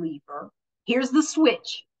rebellious believer. Here's the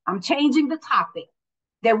switch. I'm changing the topic.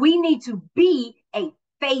 That we need to be a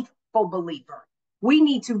faithful believer. We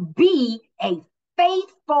need to be a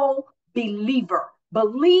faithful believer.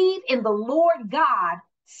 Believe in the Lord God,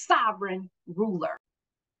 sovereign ruler.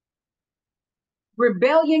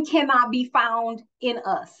 Rebellion cannot be found in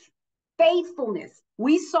us. Faithfulness.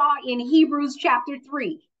 We saw in Hebrews chapter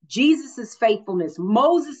 3, Jesus's faithfulness,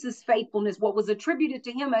 Moses's faithfulness, what was attributed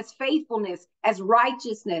to him as faithfulness, as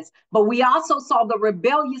righteousness. But we also saw the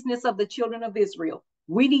rebelliousness of the children of Israel.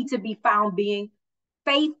 We need to be found being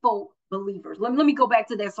faithful believers. Let me go back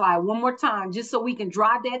to that slide one more time, just so we can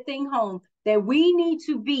drive that thing home, that we need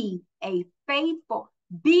to be a faithful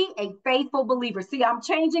believer. See, I'm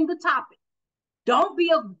changing the topic. Don't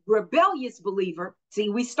be a rebellious believer. See,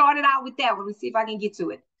 we started out with that one. Let's see if I can get to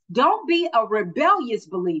it. Don't be a rebellious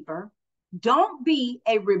believer. Don't be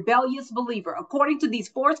a rebellious believer. According to these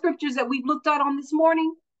 4 scriptures that we've looked at on this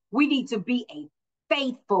morning, we need to be a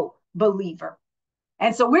faithful believer.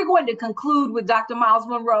 And so we're going to conclude with Dr. Miles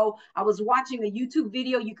Monroe. I was watching a YouTube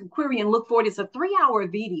video. You can query and look for it. It's a 3-hour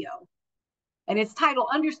video. And it's titled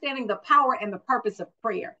Understanding the Power and the Purpose of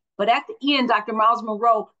Prayer. But at the end, Dr. Miles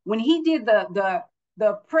Monroe, when he did the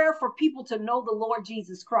prayer for people to know the Lord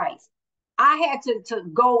Jesus Christ, I had to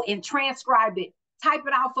go and transcribe it, type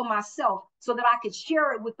it out for myself so that I could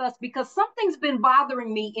share it with us, because something's been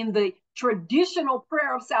bothering me in the traditional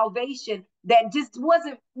prayer of salvation that just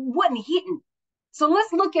wasn't hitting. So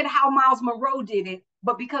let's look at how Miles Monroe did it.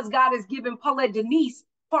 But because God has given Paulette Denise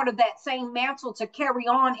part of that same mantle to carry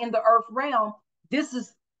on in the earth realm, this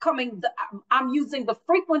is coming. I'm using the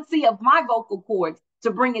frequency of my vocal cords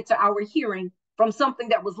to bring it to our hearing from something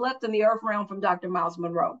that was left in the earth realm from Dr. Miles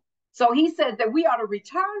Monroe. So he says that we ought to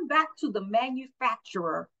return back to the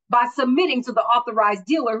manufacturer by submitting to the authorized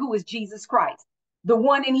dealer, who is Jesus Christ. The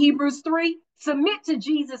one in Hebrews 3, submit to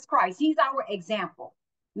Jesus Christ. He's our example.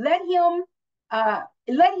 Let him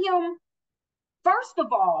first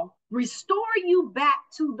of all restore you back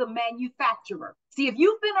to the manufacturer. See, if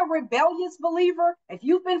you've been a rebellious believer, if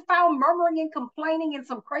you've been found murmuring and complaining and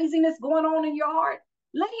some craziness going on in your heart,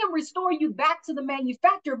 let him restore you back to the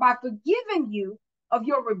manufacturer by forgiving you of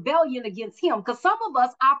your rebellion against him. Because some of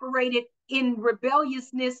us operated in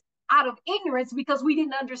rebelliousness out of ignorance because we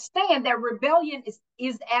didn't understand that rebellion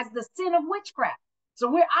is as the sin of witchcraft. So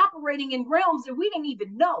we're operating in realms that we didn't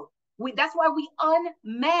even know. That's why we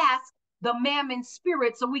unmask the Mammon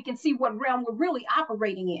spirit so we can see what realm we're really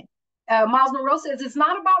operating in. Miles Monroe says it's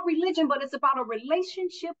not about religion, but it's about a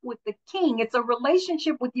relationship with the King. It's a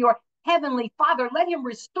relationship with your Heavenly Father. Let him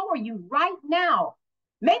restore you right now.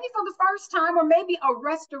 Maybe for the first time, or maybe a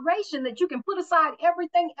restoration that you can put aside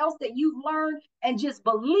everything else that you've learned and just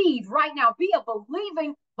believe right now. Be a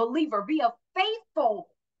believing believer. Be a faithful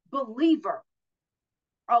believer.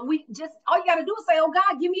 All you got to do is say, oh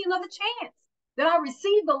God, give me another chance. That I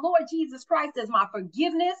receive the Lord Jesus Christ as my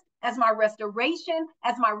forgiveness, as my restoration,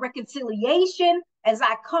 as my reconciliation, as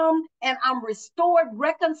I come and I'm restored,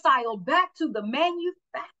 reconciled back to the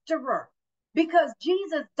manufacturer, because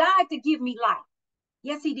Jesus died to give me life.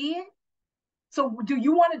 Yes, he did. So do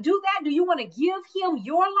you want to do that? Do you want to give him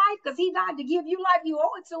your life? Because he died to give you life. You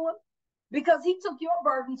owe it to him because he took your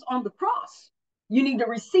burdens on the cross. You need to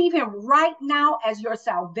receive him right now as your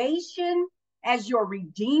salvation, as your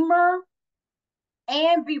redeemer,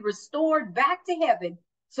 and be restored back to heaven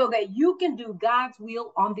so that you can do God's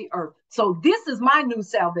will on the earth. So this is my new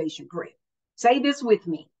salvation prayer. Say this with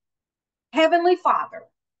me. Heavenly Father,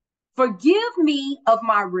 forgive me of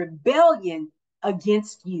my rebellion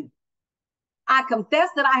against you. I confess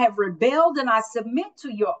that I have rebelled and I submit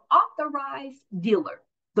to your authorized dealer,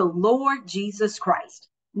 the Lord Jesus Christ.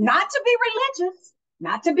 Not to be religious,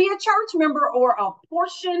 not to be a church member or a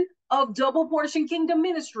portion of Double Portion Kingdom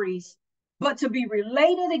Ministries, but to be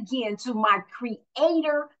related again to my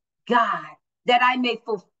Creator God. that I may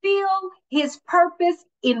fulfill his purpose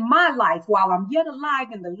in my life while I'm yet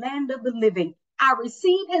alive in the land of the living. I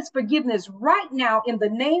receive his forgiveness right now in the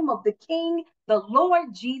name of the King, the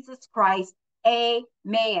Lord Jesus Christ.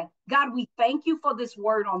 Amen. God, we thank you for this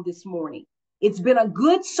word on this morning. It's been a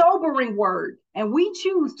good, sobering word, and we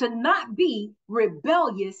choose to not be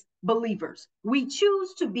rebellious believers. We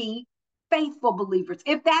choose to be faithful believers.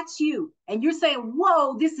 If that's you and you're saying,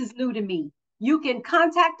 whoa, this is new to me, you can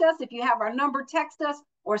contact us. If you have our number, text us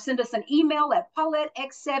or send us an email at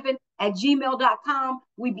paulettex7@gmail.com.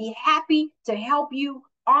 We'd be happy to help you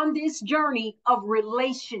on this journey of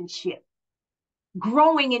relationship,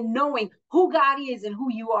 growing and knowing who God is and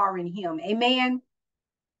who you are in him. Amen.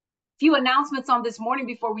 Few announcements on this morning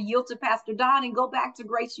before we yield to Pastor Don and go back to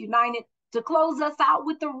Grace United to close us out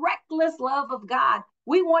with the reckless love of God.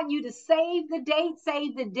 We want you to save the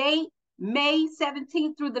date, May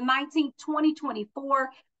 17th through the 19th,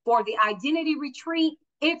 2024, for the identity retreat.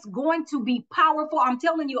 It's going to be powerful. I'm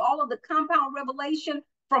telling you, all of the compound revelation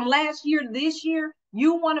from last year to this year,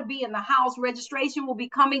 you want to be in the house. Registration will be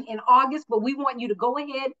coming in August, but we want you to go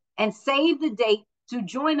ahead and save the date to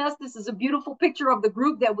join us. This is a beautiful picture of the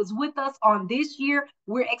group that was with us on this year.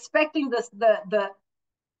 We're expecting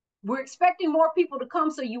we're expecting more people to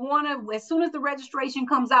come. So you want to, as soon as the registration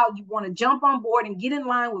comes out, you want to jump on board and get in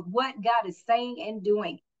line with what God is saying and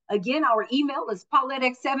doing. Again, our email is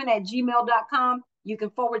paulettex7@gmail.com. You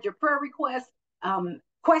can forward your prayer requests,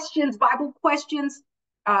 questions, Bible questions.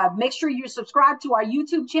 Make sure you're subscribed to our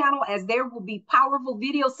YouTube channel, as there will be powerful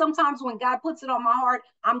videos. Sometimes when God puts it on my heart,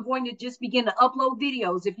 I'm going to just begin to upload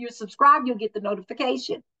videos. If you're subscribed, you'll get the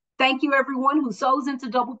notification. Thank you, everyone who sows into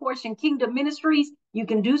Double Portion Kingdom Ministries. You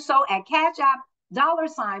can do so at Cash App,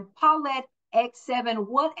 $Paulette X7.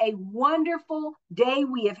 What a wonderful day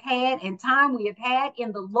we have had and time we have had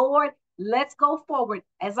in the Lord. Let's go forward.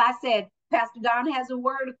 As I said, Pastor Don has a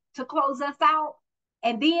word to close us out.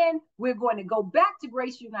 And then we're going to go back to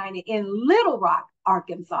Grace United in Little Rock,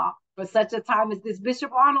 Arkansas, for such a time as this.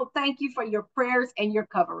 Bishop Arnold, thank you for your prayers and your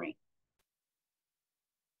covering.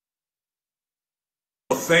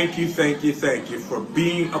 Thank you for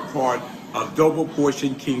being a part of Double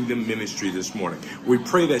Portion Kingdom Ministry this morning. We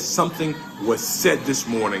pray that something was said this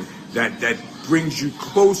morning that brings you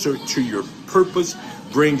closer to your purpose,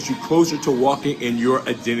 brings you closer to walking in your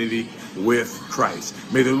identity with Christ.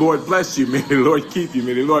 May the Lord bless you. May the Lord keep you.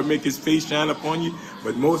 May the Lord make his face shine upon you.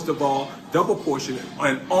 But most of all, Double Portion,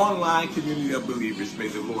 an online community of believers. May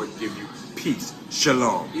the Lord give you peace.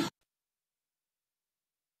 Shalom.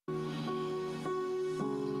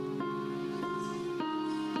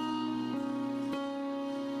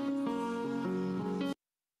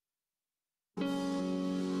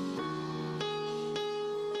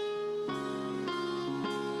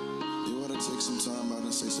 Take some time out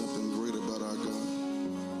and say something great about our God.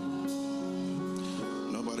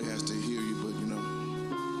 Nobody has to hear you, but you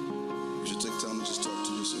should take time to just talk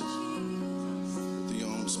to yourself with your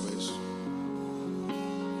own space.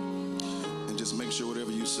 And just make sure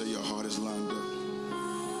whatever you say, your heart is lined up.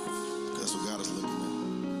 That's what God is looking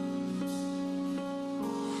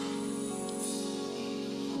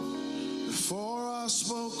at. Before I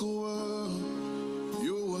spoke a word,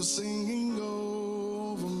 you were singing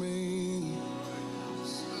over me.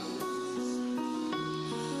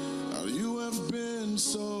 You have been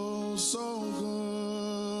so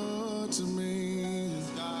good to me.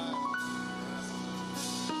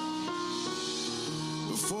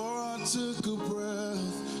 Before I took a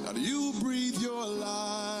breath, how do you breathe your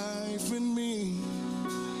life in me?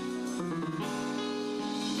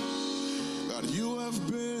 God, you have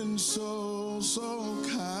been so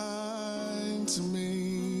kind to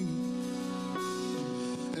me.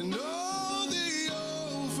 And all the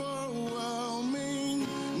overwhelming,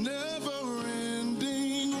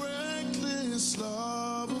 never-ending, reckless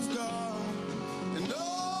love of God, and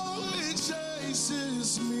all it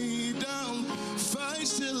chases me down,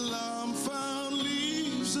 fights till I'm found,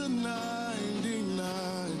 leaves a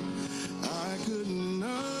 99. I couldn't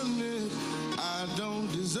earn it, I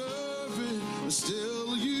don't deserve it, but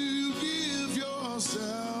still you give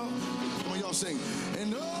yourself. Come on, y'all sing.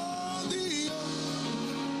 And all the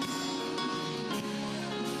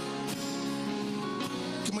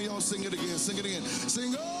Come on, y'all sing it again. Sing it again.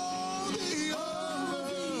 Sing all the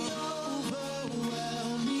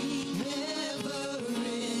Overwhelming,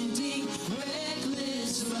 never-ending,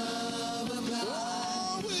 reckless love of God.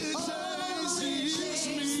 Oh, it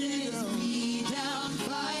chases me down.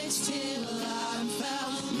 Fights till I'm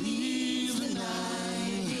found, leaves the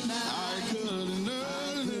 99. I couldn't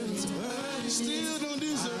earn it. Still don't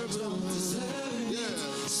deserve it. Yeah.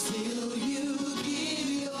 Still you give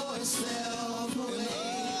yourself.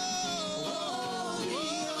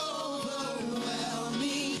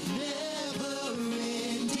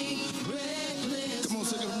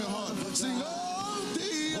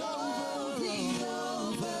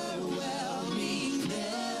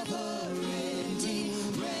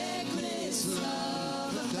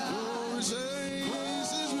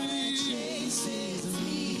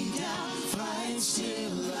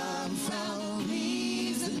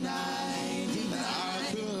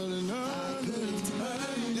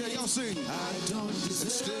 sing. I don't deserve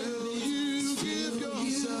And still it. you Still give you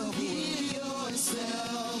yourself give away.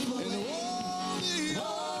 yourself away. And Oh,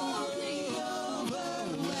 the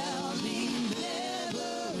overwhelming,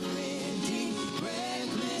 never-ending,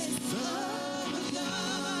 reckless love of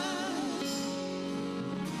God.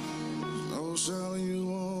 no shadow you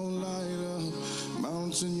won't light up,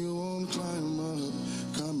 mountain you won't climb up,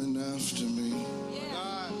 coming after me.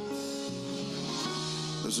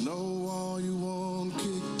 There's no wall you won't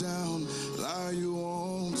kick down, lie you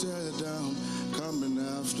won't tear down, coming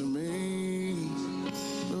after me.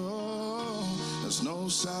 Oh, there's no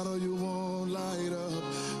shadow you won't light up,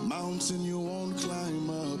 mountain you won't climb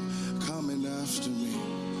up, coming after me.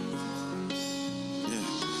 Yeah.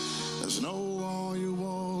 There's no wall you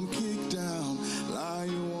won't kick down, lie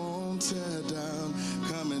you won't tear down,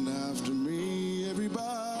 coming after me.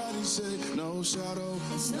 Everybody say, no shadow.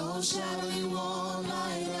 There's no shadow you won't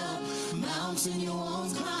light up, mountain you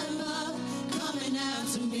won't climb up, coming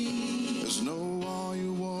after me. There's no wall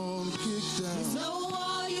you won't kick There's down. no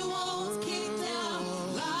wall you won't kick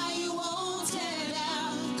down, lie you won't tear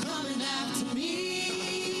down, coming after me.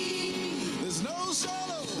 There's no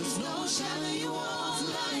shadow. There's no shadow you won't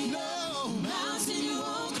light up, mountain you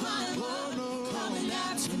won't climb up, coming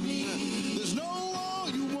after me. There's no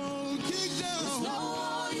wall you won't kick There's down. no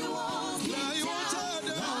wall you won't kick Lie you won't down,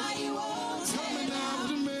 tear down, lie you won't tear coming down,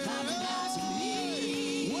 after me. coming after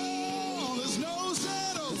me. Whoa, there's no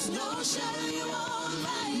shadow. There's no shadow you won't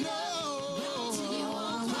light up, mountain you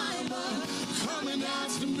won't climb up, Coming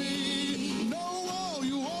after me. No wall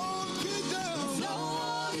you won't kick down. no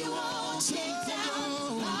wall you won't kick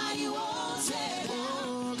down, lie you won't tear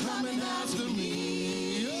down, Coming after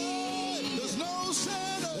me. Yeah, there's no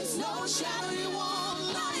shadow. There's no shadow you won't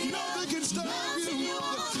light up, Nothing can stop mountain you. you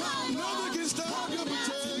won't climb up, Nothing can stop your coming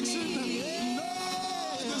after protection. me. No,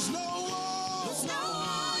 there's no wall. There's no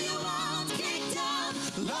wall you won't kick down,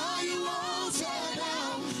 lie you won't tear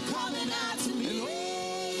down, coming after me. And all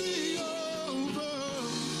the over.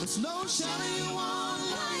 There's no shadow you won't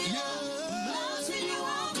light up, mountain you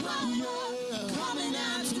won't climb up, coming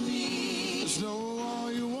after me. There's no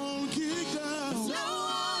wall you won't kick down. No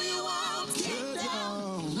wall you won't kick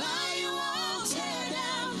down, lie you won't tear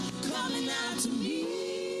down, coming after me.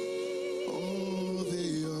 Oh,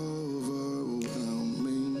 the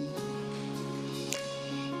overwhelming.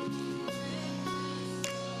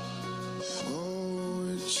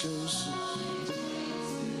 Oh, it chases.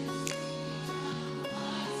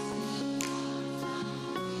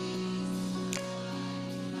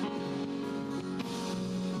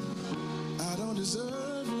 I don't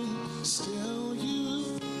deserve it, still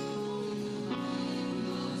you.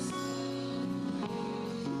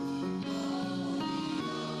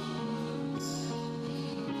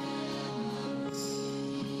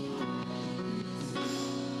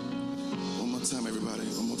 One more time, everybody.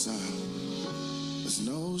 One more time. There's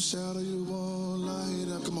no shadow you won't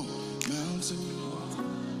light up. Come on, mountain.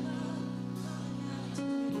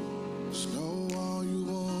 There's no wall you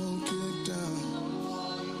won't kick down.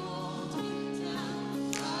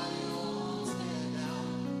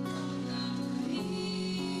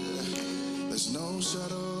 There's no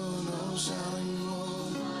shadow